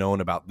not known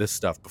about this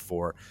stuff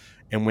before?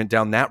 And went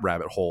down that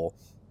rabbit hole.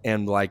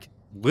 And like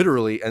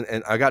literally,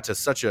 and I got to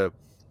such a,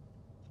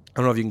 I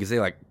don't know if you can say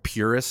like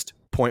purist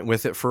point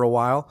with it for a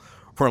while,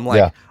 where I'm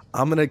like,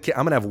 I'm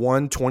gonna have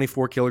one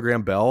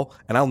 24-kilogram bell,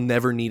 and I'll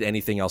never need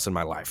anything else in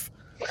my life.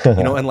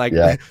 And like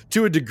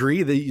to a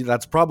degree,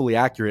 that's probably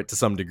accurate to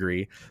some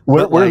degree.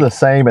 We're like, the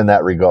same in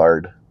that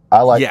regard.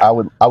 I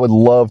would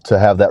love to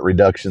have that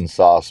reduction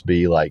sauce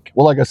be like,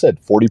 well, like I said,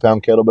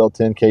 40-pound kettlebell,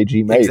 10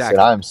 kg mace, and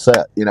I'm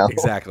set.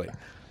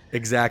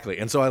 Exactly.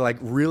 And so I like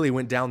really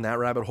went down that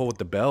rabbit hole with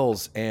the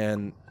bells,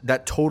 and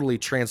that totally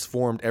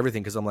transformed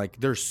everything. Cause I'm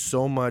like, there's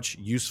so much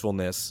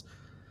usefulness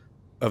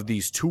of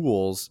these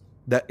tools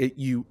that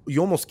you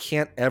almost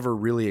can't ever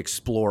really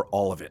explore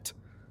all of it.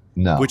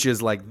 No. Which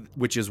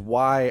is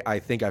why I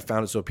think I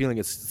found it so appealing.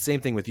 It's the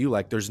same thing with you.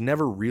 Like there's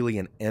never really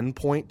an end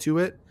point to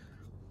it,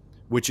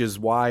 which is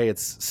why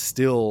it's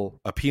still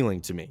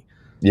appealing to me.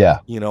 Yeah.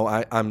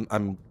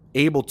 I'm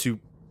able to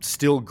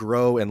still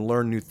grow and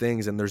learn new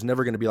things, and there's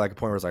never going to be like a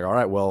point where it's like, all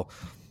right, well,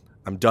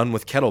 I'm done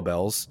with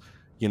kettlebells.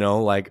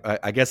 Like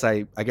I guess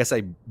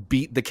I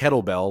beat the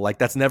kettlebell. Like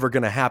that's never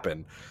going to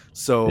happen.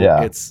 So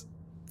it's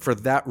for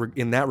that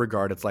in that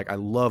regard, it's like I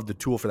love the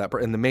tool for that.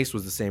 And the mace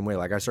was the same way.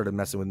 Like I started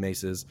messing with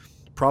maces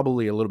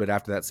probably a little bit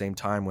after that same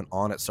time when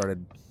On It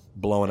started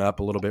blowing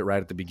up a little bit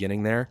right at the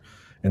beginning there,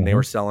 and they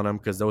were selling them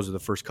because those are the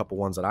first couple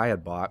ones that I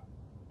had bought.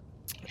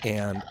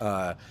 And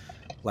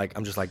like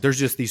I'm just like, there's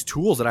just these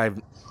tools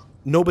that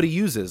nobody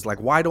uses. Like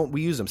why don't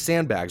we use them?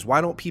 Sandbags. Why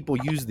don't people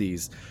use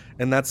these?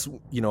 And that's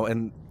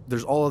and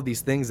there's all of these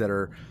things that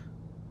are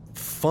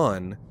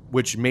fun,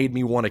 which made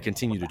me want to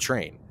continue to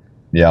train.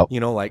 Yeah.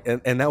 Like,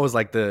 and that was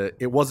like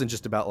it wasn't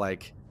just about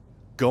like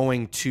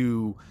going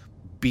to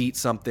beat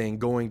something,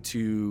 going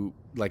to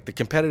like the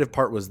competitive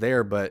part was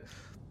there. But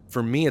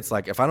for me, it's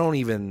like, if I don't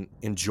even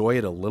enjoy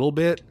it a little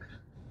bit,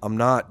 I'm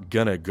not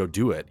gonna go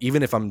do it.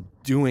 Even if I'm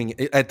doing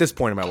it at this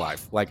point in my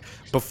life, like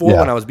before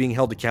when I was being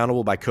held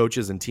accountable by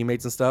coaches and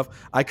teammates and stuff,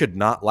 I could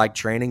not like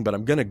training, but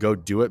I'm going to go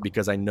do it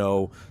because I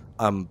know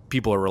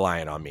people are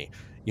relying on me,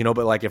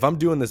 but like if I'm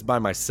doing this by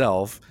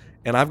myself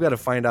and I've got to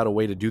find out a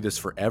way to do this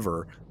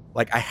forever,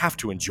 like I have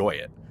to enjoy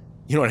it.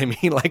 You know what I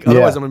mean? Like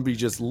otherwise I'm going to be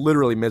just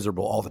literally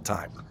miserable all the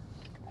time.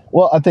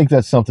 Well, I think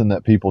that's something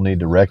that people need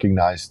to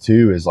recognize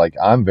too, is like,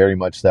 I'm very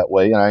much that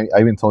way. And I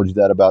even told you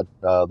that about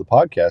the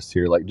podcast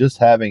here, like just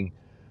having,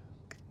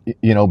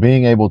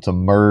 being able to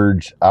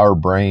merge our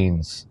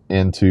brains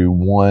into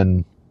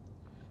one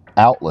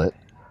outlet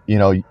You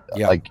know,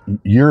 Yeah. like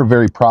you're a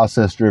very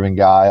process driven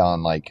guy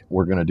on like,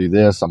 we're going to do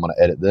this. I'm going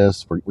to edit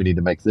this. We need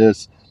to make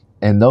this.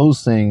 And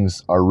those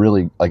things are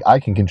really like, I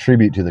can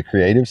contribute to the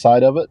creative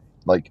side of it.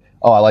 Like,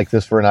 oh, I like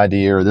this for an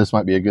idea, or this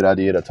might be a good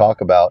idea to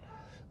talk about.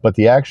 But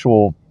the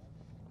actual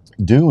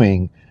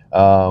doing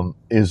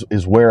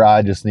is where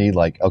I just need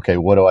like, okay,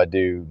 what do I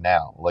do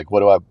now? Like, what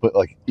do I put,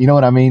 like, you know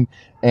what I mean?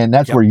 And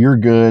that's where you're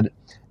good.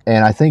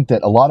 And I think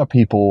that a lot of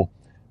people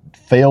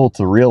fail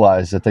to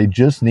realize that they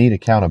just need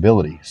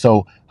accountability.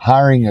 So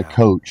hiring a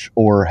coach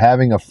or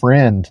having a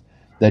friend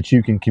that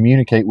you can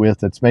communicate with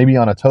that's maybe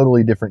on a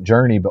totally different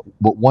journey, but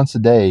once a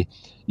day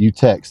you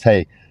text,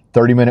 hey,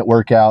 30-minute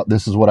workout,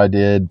 this is what I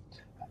did.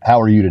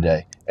 How are you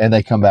today? And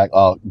they come back,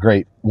 oh,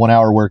 great, 1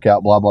 hour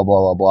workout, blah, blah,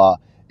 blah, blah, blah.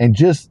 And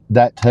just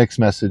that text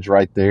message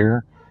right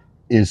there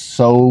is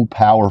so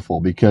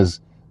powerful because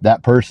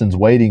that person's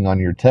waiting on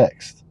your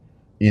text,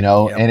 you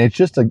know, and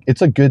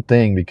it's a good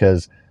thing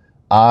because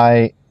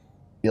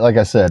like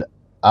I said,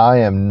 I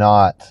am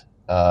not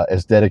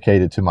as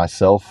dedicated to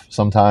myself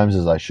sometimes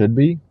as I should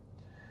be,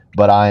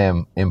 but I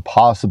am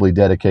impossibly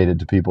dedicated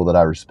to people that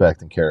I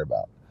respect and care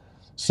about.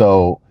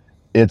 So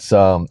it's,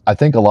 I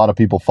think a lot of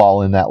people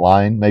fall in that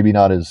line, maybe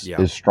not as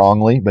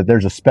strongly, but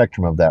there's a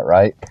spectrum of that,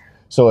 right?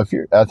 So I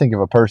think if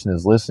a person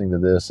is listening to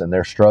this and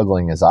they're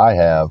struggling as I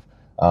have,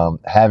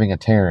 having a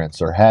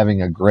Terrence or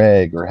having a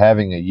Greg or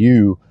having a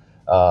you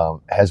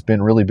has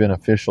been really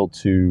beneficial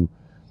to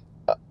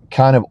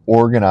kind of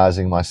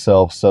organizing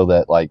myself so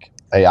that like,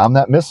 hey, I'm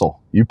that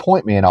missile. You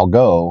point me and I'll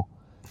go,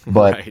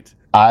 but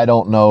I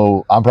don't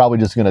know. I'm probably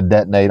just going to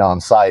detonate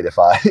on site if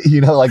I,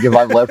 like if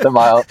I'm left in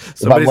my own.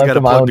 Somebody's got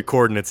to plug the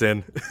coordinates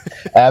in.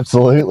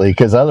 Absolutely,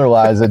 because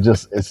otherwise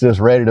it's just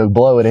ready to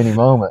blow at any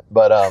moment.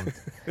 But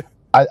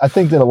I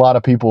think that a lot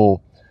of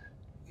people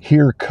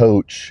hear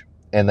coach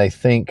and they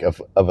think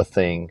of a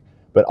thing,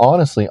 but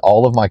honestly,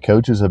 all of my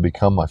coaches have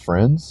become my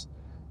friends,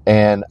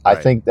 and I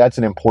think that's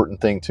an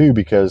important thing too,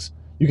 because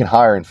you can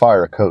hire and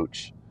fire a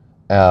coach,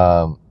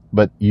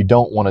 but you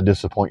don't want to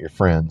disappoint your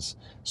friends.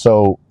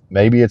 So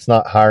maybe it's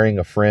not hiring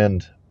a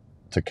friend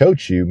to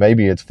coach you.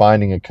 Maybe it's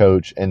finding a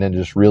coach and then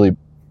just really,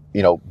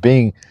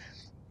 being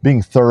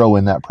thorough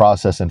in that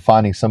process and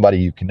finding somebody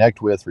you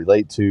connect with,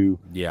 relate to,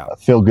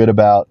 feel good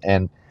about.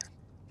 And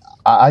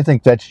I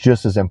think that's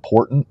just as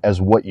important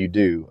as what you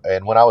do.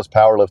 And when I was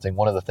powerlifting,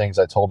 one of the things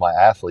I told my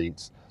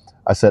athletes,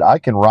 I said, I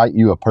can write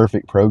you a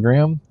perfect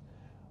program,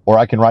 or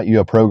I can write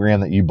you a program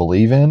that you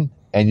believe in,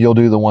 and you'll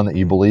do the one that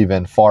you believe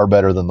in far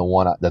better than the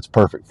one that's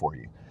perfect for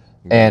you.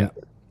 And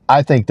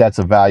I think that's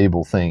a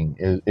valuable thing,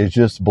 is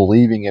just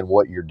believing in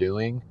what you're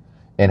doing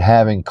and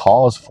having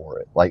cause for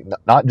it. Like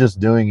not just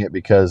doing it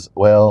because,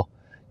 well,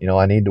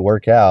 I need to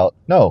work out.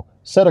 No,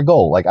 set a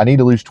goal. Like I need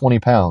to lose 20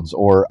 pounds,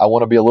 or I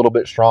want to be a little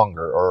bit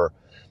stronger, or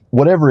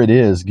whatever it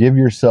is. Give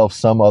yourself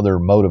some other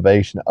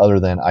motivation other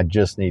than I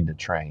just need to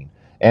train.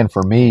 And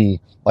for me,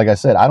 like I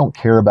said, I don't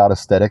care about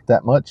aesthetic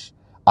that much.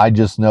 I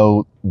just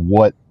know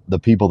what the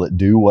people that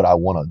do what I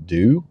want to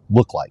do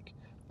look like.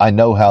 I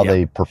know how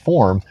they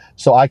perform,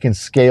 so I can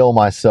scale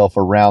myself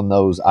around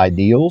those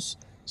ideals,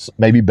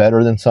 maybe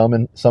better than some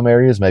in some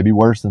areas, maybe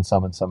worse than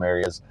some in some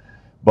areas,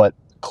 but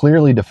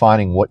clearly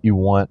defining what you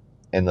want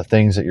and the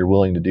things that you're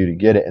willing to do to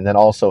get it, and then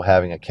also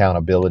having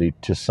accountability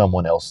to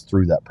someone else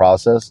through that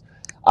process.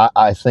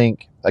 I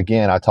think,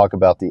 again, I talk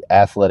about the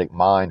athletic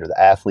mind or the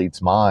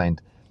athlete's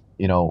mind.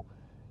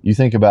 You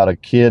think about a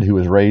kid who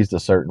was raised a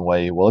certain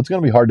way, well, it's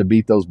going to be hard to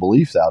beat those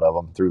beliefs out of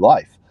them through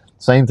life.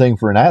 Same thing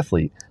for an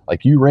athlete.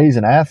 Like you raise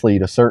an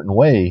athlete a certain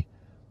way,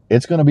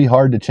 it's going to be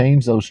hard to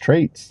change those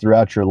traits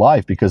throughout your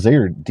life because they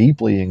are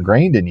deeply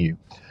ingrained in you.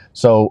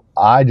 So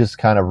I just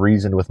kind of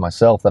reasoned with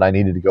myself that I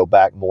needed to go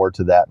back more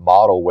to that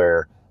model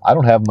where I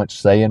don't have much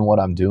say in what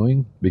I'm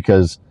doing,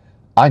 because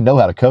I know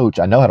how to coach,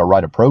 I know how to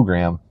write a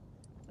program,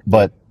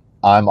 but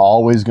I'm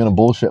always going to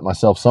bullshit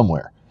myself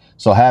somewhere.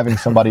 So having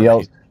somebody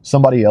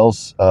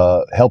else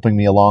helping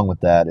me along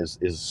with that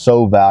is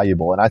so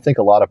valuable. And I think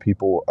a lot of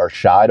people are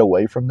shied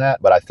away from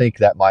that, but I think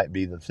that might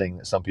be the thing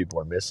that some people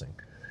are missing.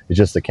 It's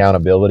just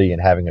accountability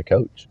and having a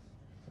coach.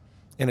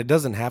 And it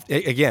doesn't have to,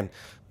 again,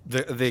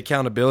 the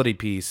accountability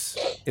piece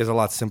is a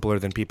lot simpler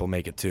than people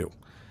make it too.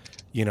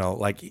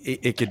 Like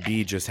it could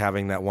be just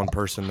having that one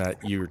person that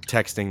you're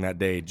texting that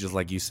day, just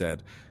like you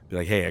said, be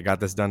like, hey, I got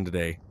this done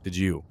today. Did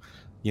you?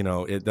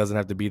 It doesn't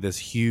have to be this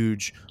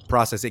huge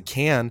process. It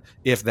can,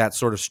 if that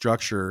sort of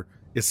structure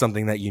is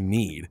something that you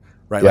need,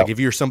 right? Like if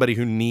you're somebody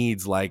who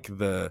needs like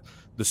the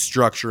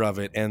structure of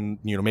it and,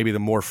 maybe the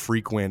more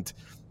frequent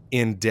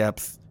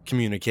in-depth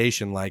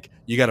communication, like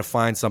you got to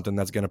find something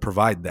that's going to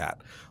provide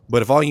that.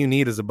 But if all you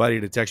need is a buddy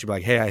to text you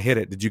like, hey, I hit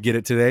it. Did you get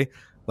it today?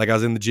 Like I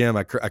was in the gym.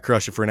 I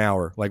crushed it for an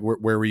hour. Like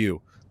where were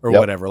you? Or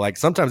whatever. Like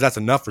sometimes that's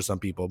enough for some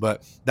people,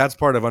 but that's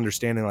part of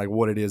understanding like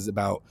what it is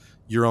about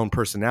your own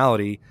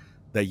personality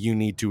that you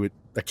need to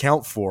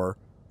account for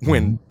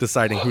when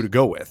deciding who to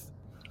go with.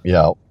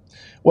 Yeah.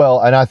 Well,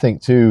 and I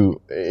think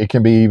too, it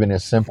can be even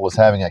as simple as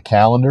having a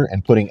calendar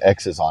and putting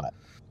X's on it.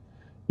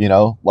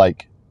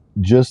 Like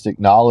just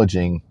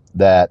acknowledging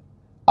that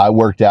I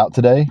worked out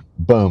today,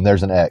 boom,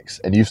 there's an X.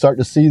 And you start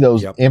to see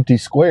those empty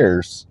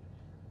squares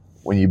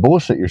when you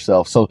bullshit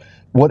yourself. So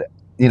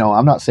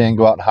I'm not saying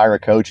go out and hire a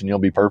coach and you'll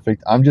be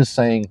perfect. I'm just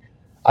saying,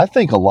 I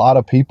think a lot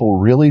of people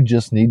really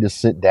just need to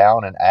sit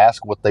down and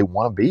ask what they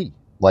want to be.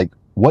 Like,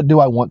 what do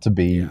I want to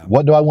be? Yeah.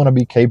 What do I want to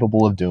be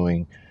capable of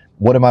doing?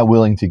 What am I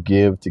willing to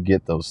give to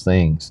get those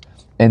things?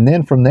 And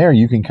then from there,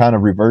 you can kind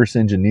of reverse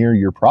engineer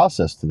your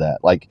process to that.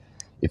 Like,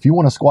 if you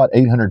want to squat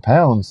 800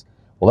 pounds,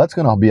 well, that's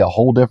going to be a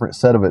whole different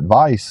set of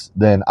advice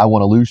than I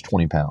want to lose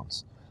 20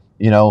 pounds,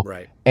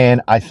 Right.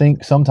 And I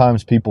think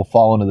sometimes people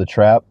fall into the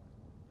trap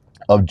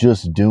of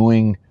just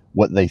doing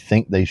what they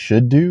think they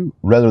should do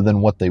rather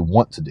than what they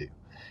want to do.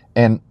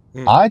 And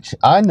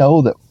I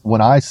know that when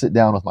I sit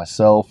down with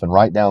myself and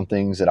write down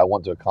things that I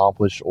want to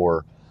accomplish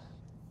or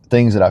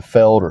things that I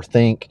felt or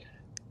think,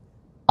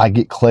 I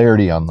get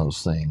clarity on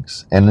those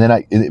things. And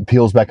then it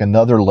peels back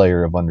another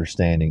layer of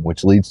understanding,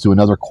 which leads to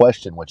another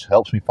question, which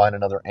helps me find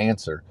another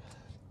answer.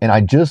 And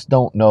I just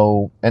don't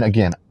know. And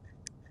again,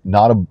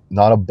 not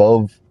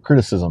above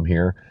criticism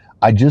here.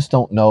 I just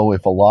don't know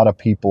if a lot of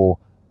people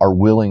are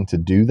willing to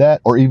do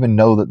that or even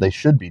know that they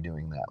should be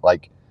doing that.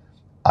 Like,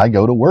 I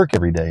go to work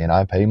every day and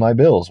I pay my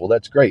bills. Well,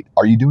 that's great.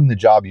 Are you doing the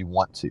job you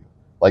want to?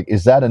 Like,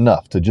 is that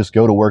enough to just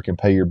go to work and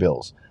pay your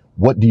bills?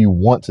 What do you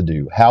want to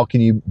do? How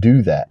can you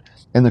do that?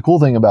 And the cool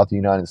thing about the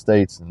United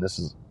States, and this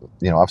is,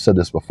 I've said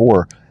this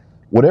before,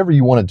 whatever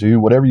you want to do,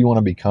 whatever you want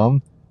to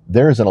become,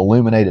 there is an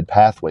illuminated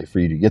pathway for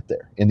you to get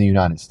there in the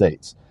United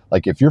States.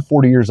 Like, if you're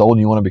 40 years old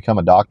and you want to become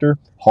a doctor,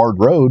 hard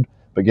road,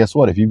 but guess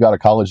what? If you've got a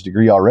college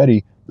degree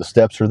already, the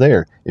steps are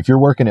there. If you're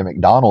working at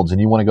McDonald's and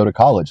you want to go to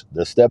college,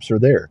 the steps are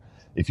there.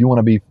 If you want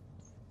to be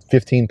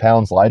 15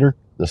 pounds lighter,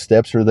 the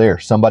steps are there.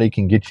 Somebody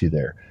can get you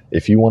there.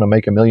 If you want to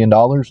make $1 million,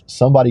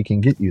 somebody can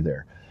get you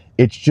there.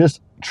 It's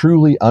just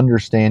truly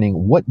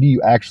understanding, what do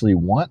you actually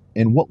want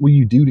and what will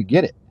you do to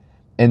get it?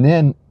 And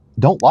then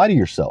don't lie to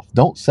yourself.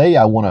 Don't say,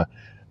 I want to,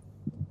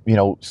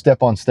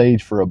 step on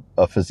stage for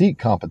a physique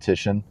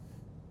competition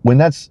when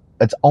that's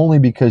only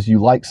because you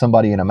like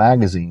somebody in a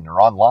magazine or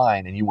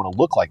online and you want to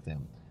look like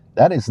them.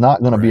 That is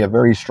not going to be a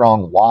very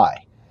strong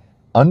why.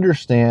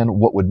 Understand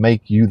what would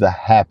make you the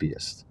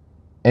happiest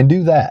and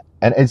do that.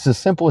 And it's the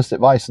simplest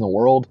advice in the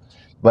world,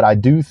 but I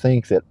do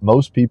think that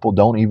most people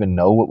don't even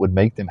know what would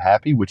make them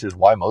happy, which is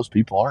why most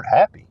people aren't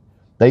happy.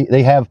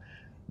 They have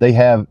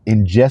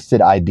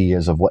ingested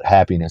ideas of what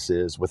happiness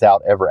is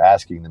without ever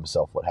asking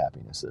themselves what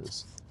happiness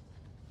is.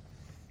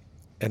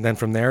 And then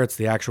from there, it's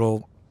the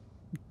actual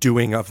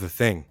doing of the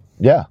thing.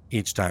 Yeah.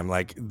 Each time,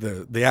 like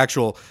the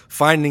actual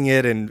finding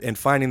it and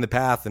finding the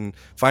path and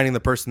finding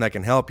the person that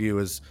can help you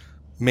is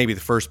maybe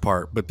the first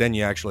part, but then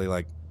you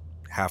actually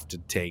have to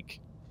take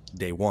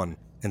day one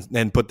and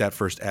then put that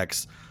first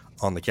X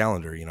on the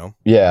calendar,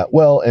 Yeah.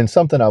 Well, and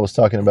something I was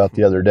talking about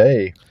the other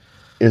day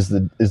is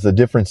the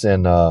difference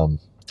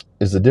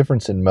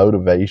in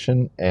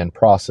motivation and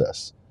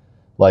process.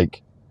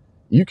 Like,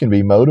 you can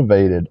be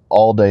motivated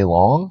all day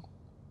long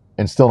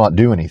and still not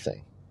do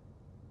anything.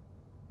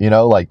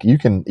 Like, you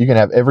can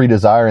have every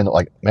desire and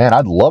man,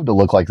 I'd love to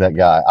look like that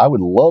guy. I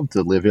would love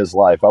to live his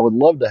life. I would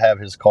love to have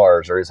his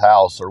cars or his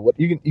house or what.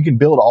 You can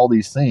build all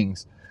these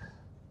things,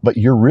 but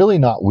you're really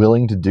not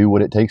willing to do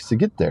what it takes to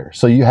get there.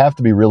 So you have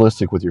to be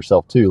realistic with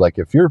yourself too. Like,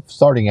 if you're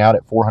starting out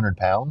at 400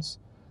 pounds,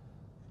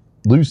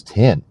 lose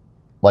 10.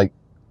 Like,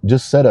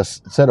 just set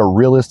a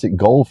realistic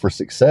goal for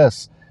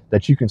success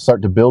that you can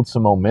start to build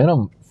some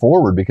momentum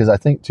forward. Because I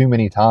think too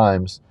many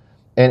times,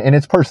 and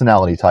it's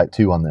personality type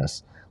too on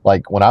this.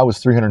 Like, when I was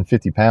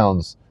 350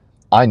 pounds,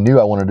 I knew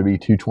I wanted to be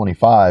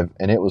 225,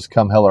 and it was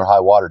come hell or high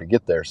water to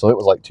get there. So it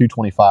was like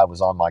 225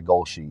 was on my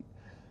goal sheet.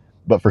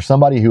 But for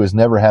somebody who has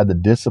never had the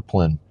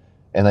discipline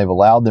and they've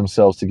allowed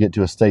themselves to get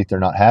to a state they're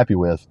not happy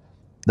with,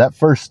 that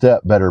first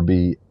step better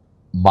be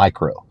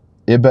micro.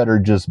 It better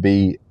just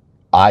be,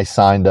 I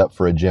signed up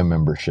for a gym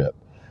membership,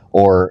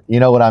 or, you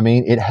know what I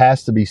mean? It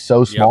has to be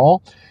so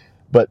small. Yep.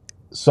 But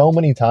so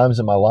many times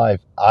in my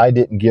life, I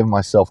didn't give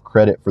myself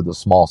credit for the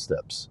small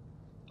steps.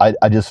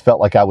 I just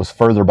felt like I was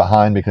further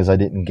behind because I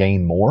didn't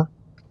gain more.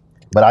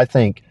 But I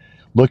think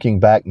looking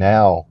back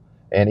now,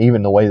 and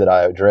even the way that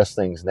I address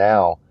things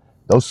now,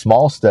 those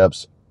small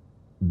steps,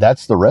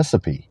 that's the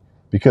recipe,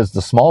 because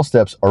the small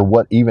steps are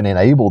what even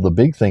enable the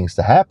big things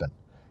to happen.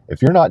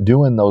 If you're not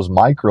doing those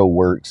micro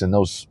works and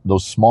those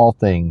small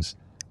things,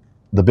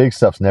 the big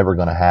stuff's never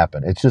going to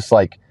happen. It's just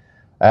like,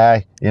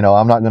 I'm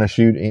not going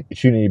to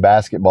shoot any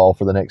basketball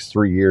for the next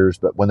 3 years,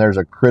 but when there's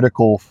a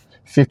critical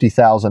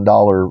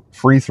 $50,000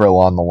 free throw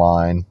on the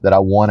line that I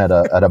won at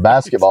a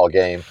basketball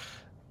game,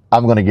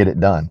 I'm going to get it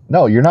done.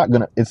 No, you're not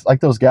going to. It's like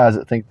those guys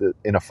that think that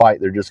in a fight,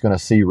 they're just going to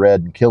see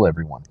red and kill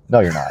everyone. No,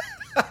 you're not.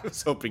 I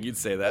was hoping you'd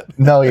say that.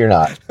 No, you're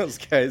not. Those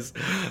guys.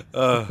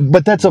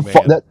 But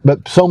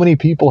but so many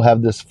people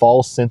have this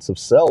false sense of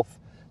self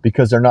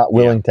because they're not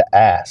willing to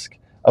ask.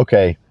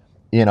 Okay,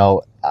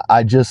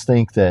 I just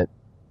think that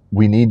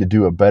we need to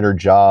do a better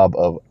job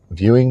of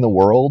viewing the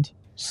world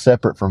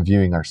separate from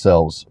viewing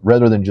ourselves,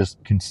 rather than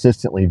just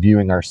consistently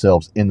viewing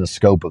ourselves in the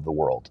scope of the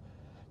world.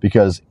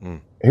 Because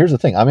here's the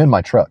thing, I'm in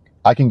my truck.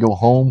 I can go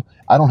home.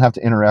 I don't have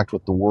to interact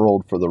with the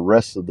world for the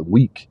rest of the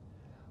week.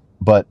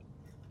 But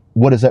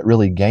what does that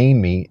really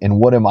gain me? And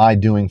what am I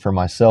doing for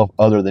myself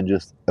other than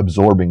just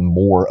absorbing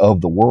more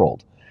of the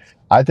world?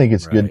 I think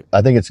it's good.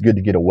 I think it's good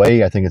to get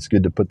away. I think it's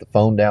good to put the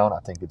phone down. I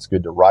think it's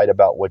good to write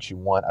about what you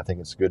want. I think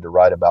it's good to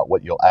write about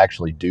what you'll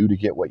actually do to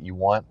get what you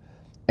want.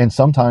 And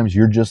sometimes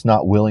you're just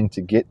not willing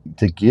to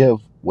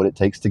give what it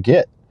takes to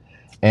get.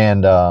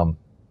 And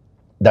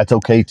that's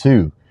okay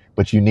too.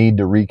 But you need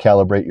to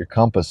recalibrate your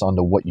compass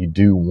onto what you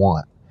do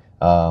want.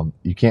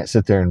 You can't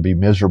sit there and be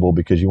miserable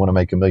because you want to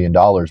make $1 million,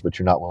 but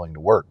you're not willing to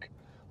work.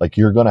 Like,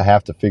 you're going to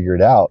have to figure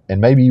it out.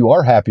 And maybe you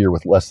are happier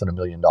with less than $1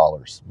 million.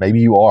 Maybe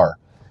you are.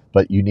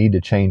 But you need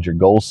to change your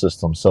goal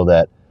system so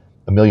that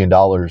 $1 million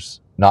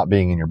not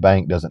being in your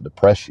bank doesn't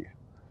depress you.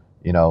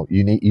 You know,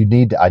 you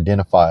need to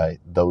identify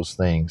those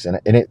things.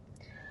 And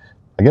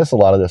I guess a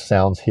lot of this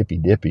sounds hippy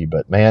dippy,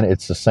 but man,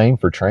 it's the same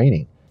for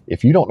training.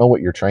 If you don't know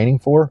what you're training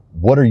for,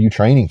 what are you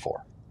training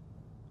for?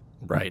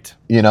 Right.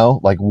 You know,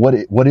 like what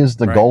is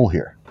the goal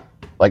here?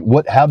 Like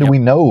how do we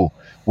know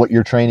what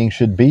your training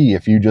should be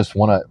if you just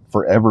want to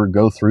forever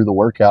go through the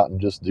workout and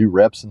just do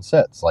reps and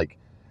sets? Like,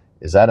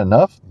 is that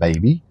enough?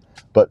 Maybe.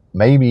 But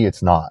maybe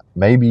it's not.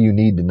 Maybe you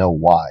need to know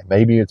why.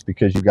 Maybe it's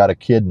because you got a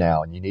kid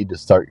now and you need to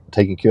start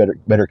taking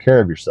better care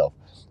of yourself.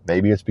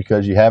 Maybe it's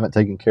because you haven't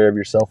taken care of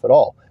yourself at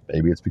all.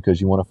 Maybe it's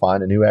because you want to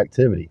find a new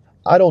activity.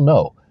 I don't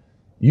know.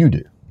 You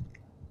do.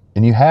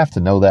 And you have to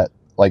know that,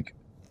 like,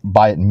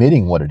 by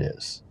admitting what it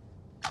is.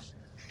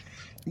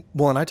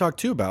 Well, and I talked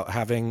too about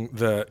having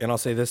and I'll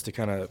say this to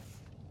kind of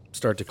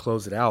start to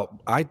close it out.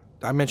 I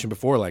mentioned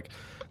before, like,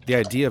 the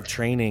idea of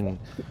training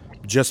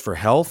just for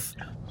health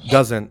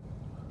doesn't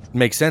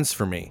make sense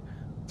for me,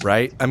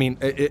 right? I mean,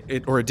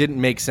 it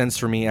didn't make sense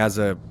for me as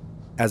an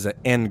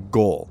end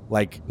goal.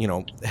 Like, you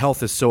know,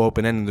 health is so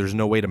open-ended, there's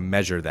no way to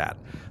measure that.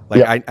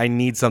 Like, I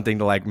need something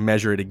to, like,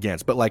 measure it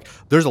against. But, like,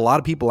 there's a lot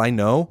of people I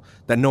know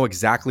that know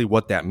exactly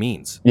what that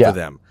means for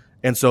them.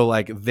 And so,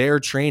 like, their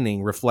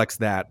training reflects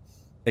that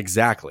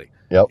exactly.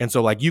 Yep. And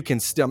so, like, you can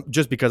still,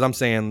 just because I'm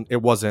saying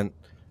it wasn't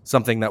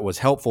something that was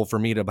helpful for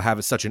me to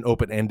have such an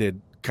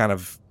open-ended kind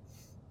of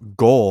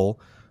goal,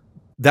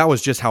 that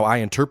was just how I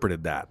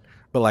interpreted that.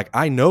 But, like,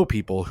 I know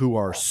people who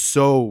are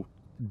so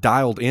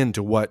dialed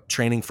into what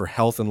training for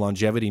health and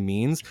longevity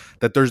means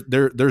that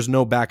there's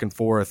no back and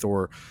forth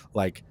or,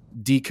 like,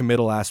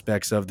 decommittal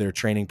aspects of their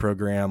training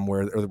program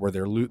where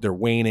they're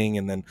waning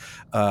and then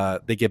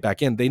they get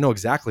back in. They know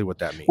exactly what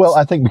that means. Well,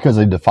 I think because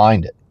they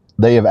defined it.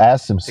 They have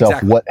asked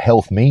themselves what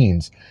health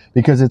means.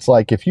 Because it's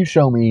like, if you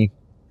show me,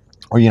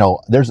 or, you know,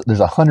 there's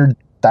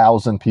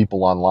 100,000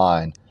 people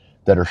online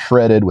that are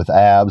shredded with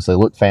abs, they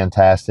look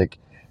fantastic.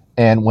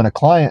 And when a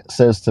client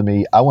says to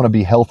me, I want to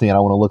be healthy and I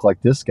want to look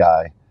like this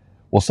guy,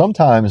 well,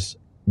 sometimes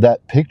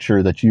that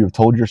picture that you have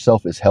told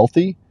yourself is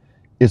healthy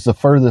is the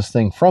furthest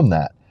thing from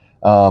that.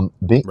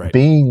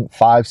 Being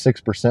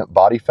 5-6%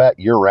 body fat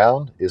year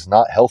round is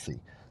not healthy.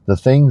 The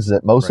things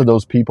that most of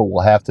those people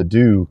will have to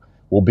do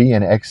will be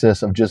in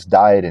excess of just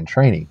diet and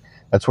training.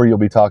 That's where you'll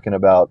be talking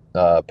about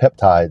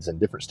peptides and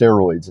different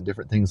steroids and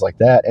different things like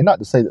that. And not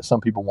to say that some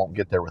people won't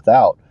get there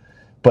without,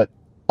 but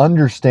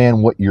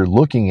understand what you're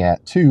looking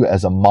at too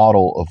as a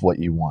model of what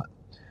you want.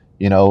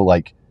 You know,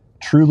 like,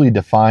 truly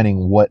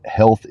defining what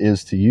health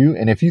is to you.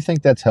 And if you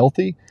think that's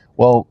healthy,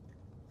 well,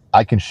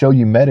 I can show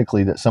you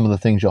medically that some of the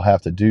things you'll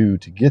have to do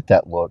to get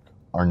that look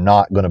are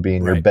not going to be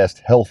in your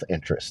best health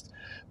interest.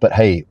 But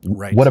hey,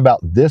 what about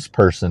this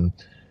person?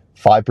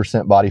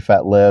 5% body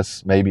fat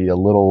less, maybe a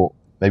little,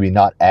 maybe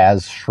not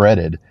as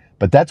shredded,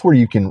 but that's where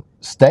you can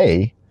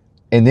stay.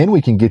 And then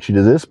we can get you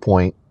to this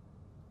point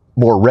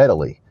more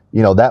readily.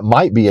 You know, that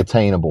might be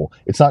attainable.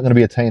 It's not going to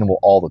be attainable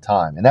all the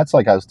time. And that's,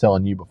 like I was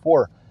telling you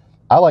before,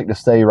 I like to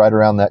stay right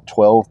around that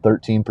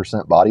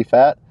 12-13% body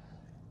fat.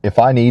 If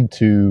I need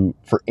to,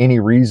 for any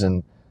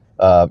reason,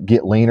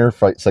 get leaner,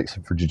 for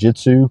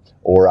jiu-jitsu,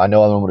 or I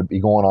know I'm going to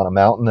be going on a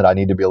mountain that I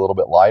need to be a little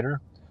bit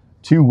lighter,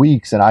 2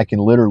 weeks and I can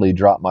literally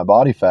drop my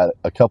body fat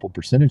a couple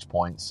percentage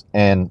points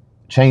and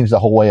change the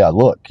whole way I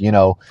look. You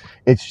know,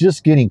 it's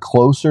just getting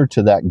closer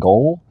to that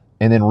goal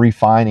and then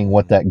refining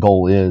what that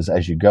goal is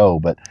as you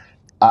go. But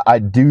I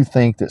do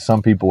think that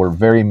some people are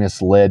very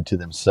misled to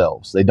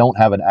themselves. They don't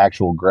have an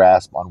actual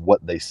grasp on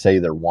what they say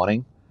they're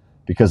wanting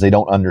because they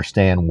don't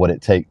understand what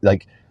it takes.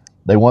 Like,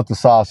 they want the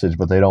sausage,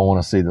 but they don't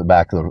want to see the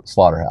back of the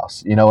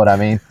slaughterhouse. You know what I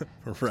mean?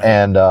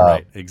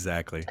 Right,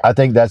 exactly. I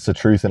think that's the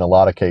truth in a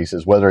lot of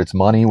cases, whether it's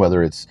money,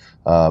 whether it's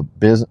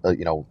business,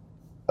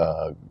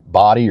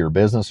 body or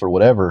business or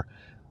whatever.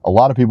 A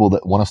lot of people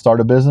that want to start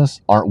a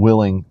business aren't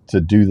willing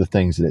to do the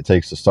things that it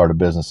takes to start a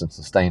business and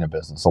sustain a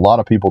business. A lot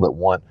of people that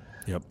want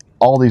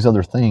all these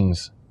other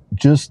things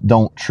just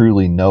don't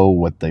truly know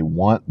what they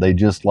want. They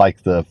just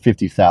like the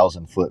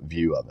 50,000 foot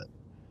view of it.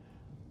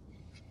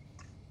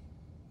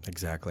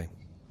 Exactly.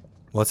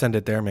 Well, let's end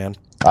it there, man.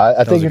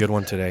 I think that was a good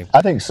one today.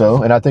 I think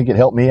so. And I think it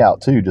helped me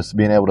out too, just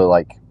being able to,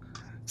 like,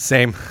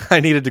 same. I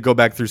needed to go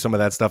back through some of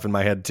that stuff in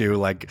my head too.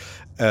 Like,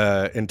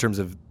 in terms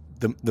of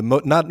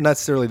not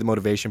necessarily the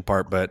motivation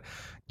part, but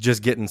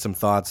just getting some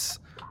thoughts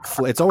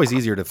it's always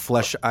easier to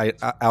flesh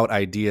out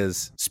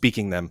ideas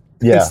speaking them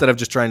Yeah. instead of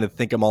just trying to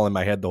think them all in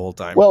my head the whole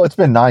time. Well, it's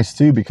been nice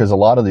too, because a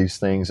lot of these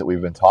things that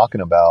we've been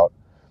talking about,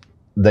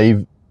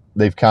 they've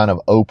kind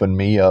of opened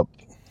me up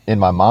in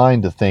my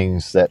mind to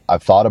things that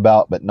I've thought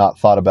about, but not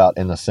thought about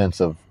in the sense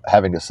of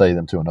having to say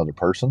them to another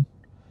person.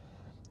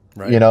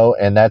 Right. You know,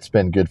 and that's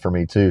been good for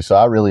me too. So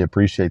I really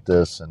appreciate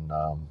this, and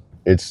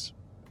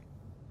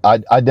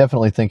I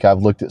definitely think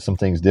I've looked at some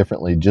things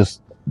differently,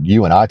 just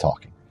you and I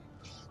talking.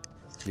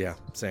 Yeah,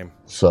 same.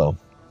 So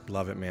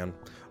love it, man.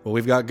 Well,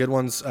 we've got good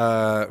ones. We've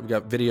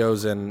got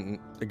videos, and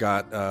we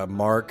got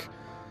Mark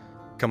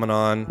coming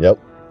on. Yep.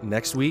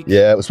 Next week.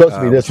 Yeah, it was supposed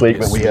to be this which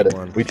week, would be but a sweet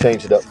one. we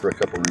changed it up for a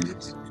couple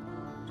reasons.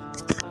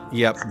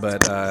 Yep,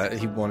 but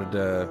he wanted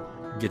to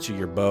get you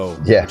your bow,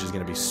 Yeah. which is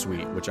going to be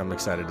sweet, which I'm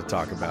excited to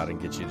talk about and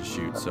get you to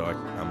shoot. So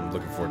I'm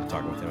looking forward to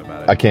talking with him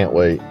about it. I can't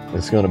wait.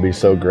 It's going to be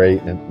so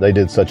great, and they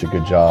did such a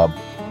good job.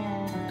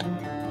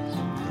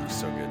 Looks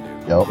so good,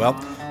 dude. Yep. Well,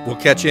 we'll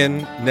catch you in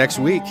next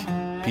week.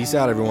 Peace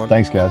out, everyone.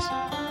 Thanks, guys.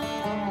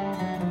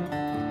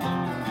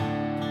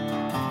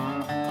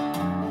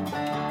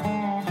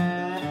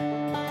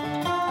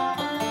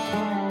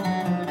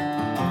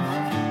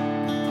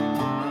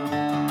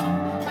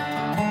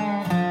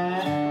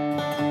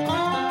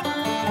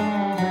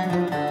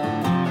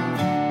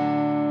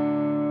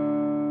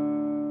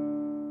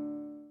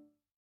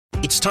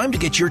 It's time to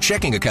get your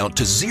checking account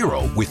to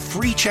zero with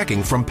free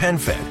checking from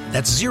PenFed.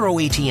 That's zero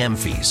ATM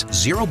fees,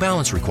 zero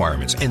balance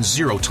requirements, and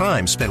zero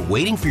time spent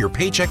waiting for your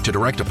paycheck to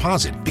direct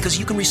deposit, because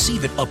you can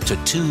receive it up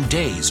to 2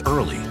 days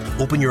early.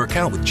 Open your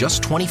account with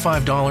just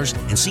 $25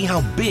 and see how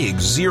big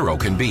zero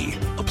can be.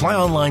 Apply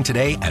online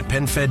today at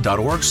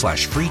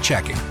PenFed.org/free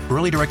checking.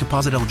 Early direct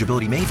deposit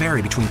eligibility may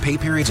vary between pay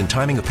periods and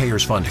timing of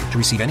payer's funding. To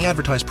receive any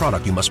advertised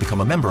product, you must become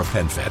a member of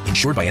PenFed,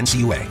 insured by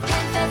NCUA.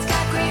 PenFed's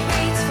got great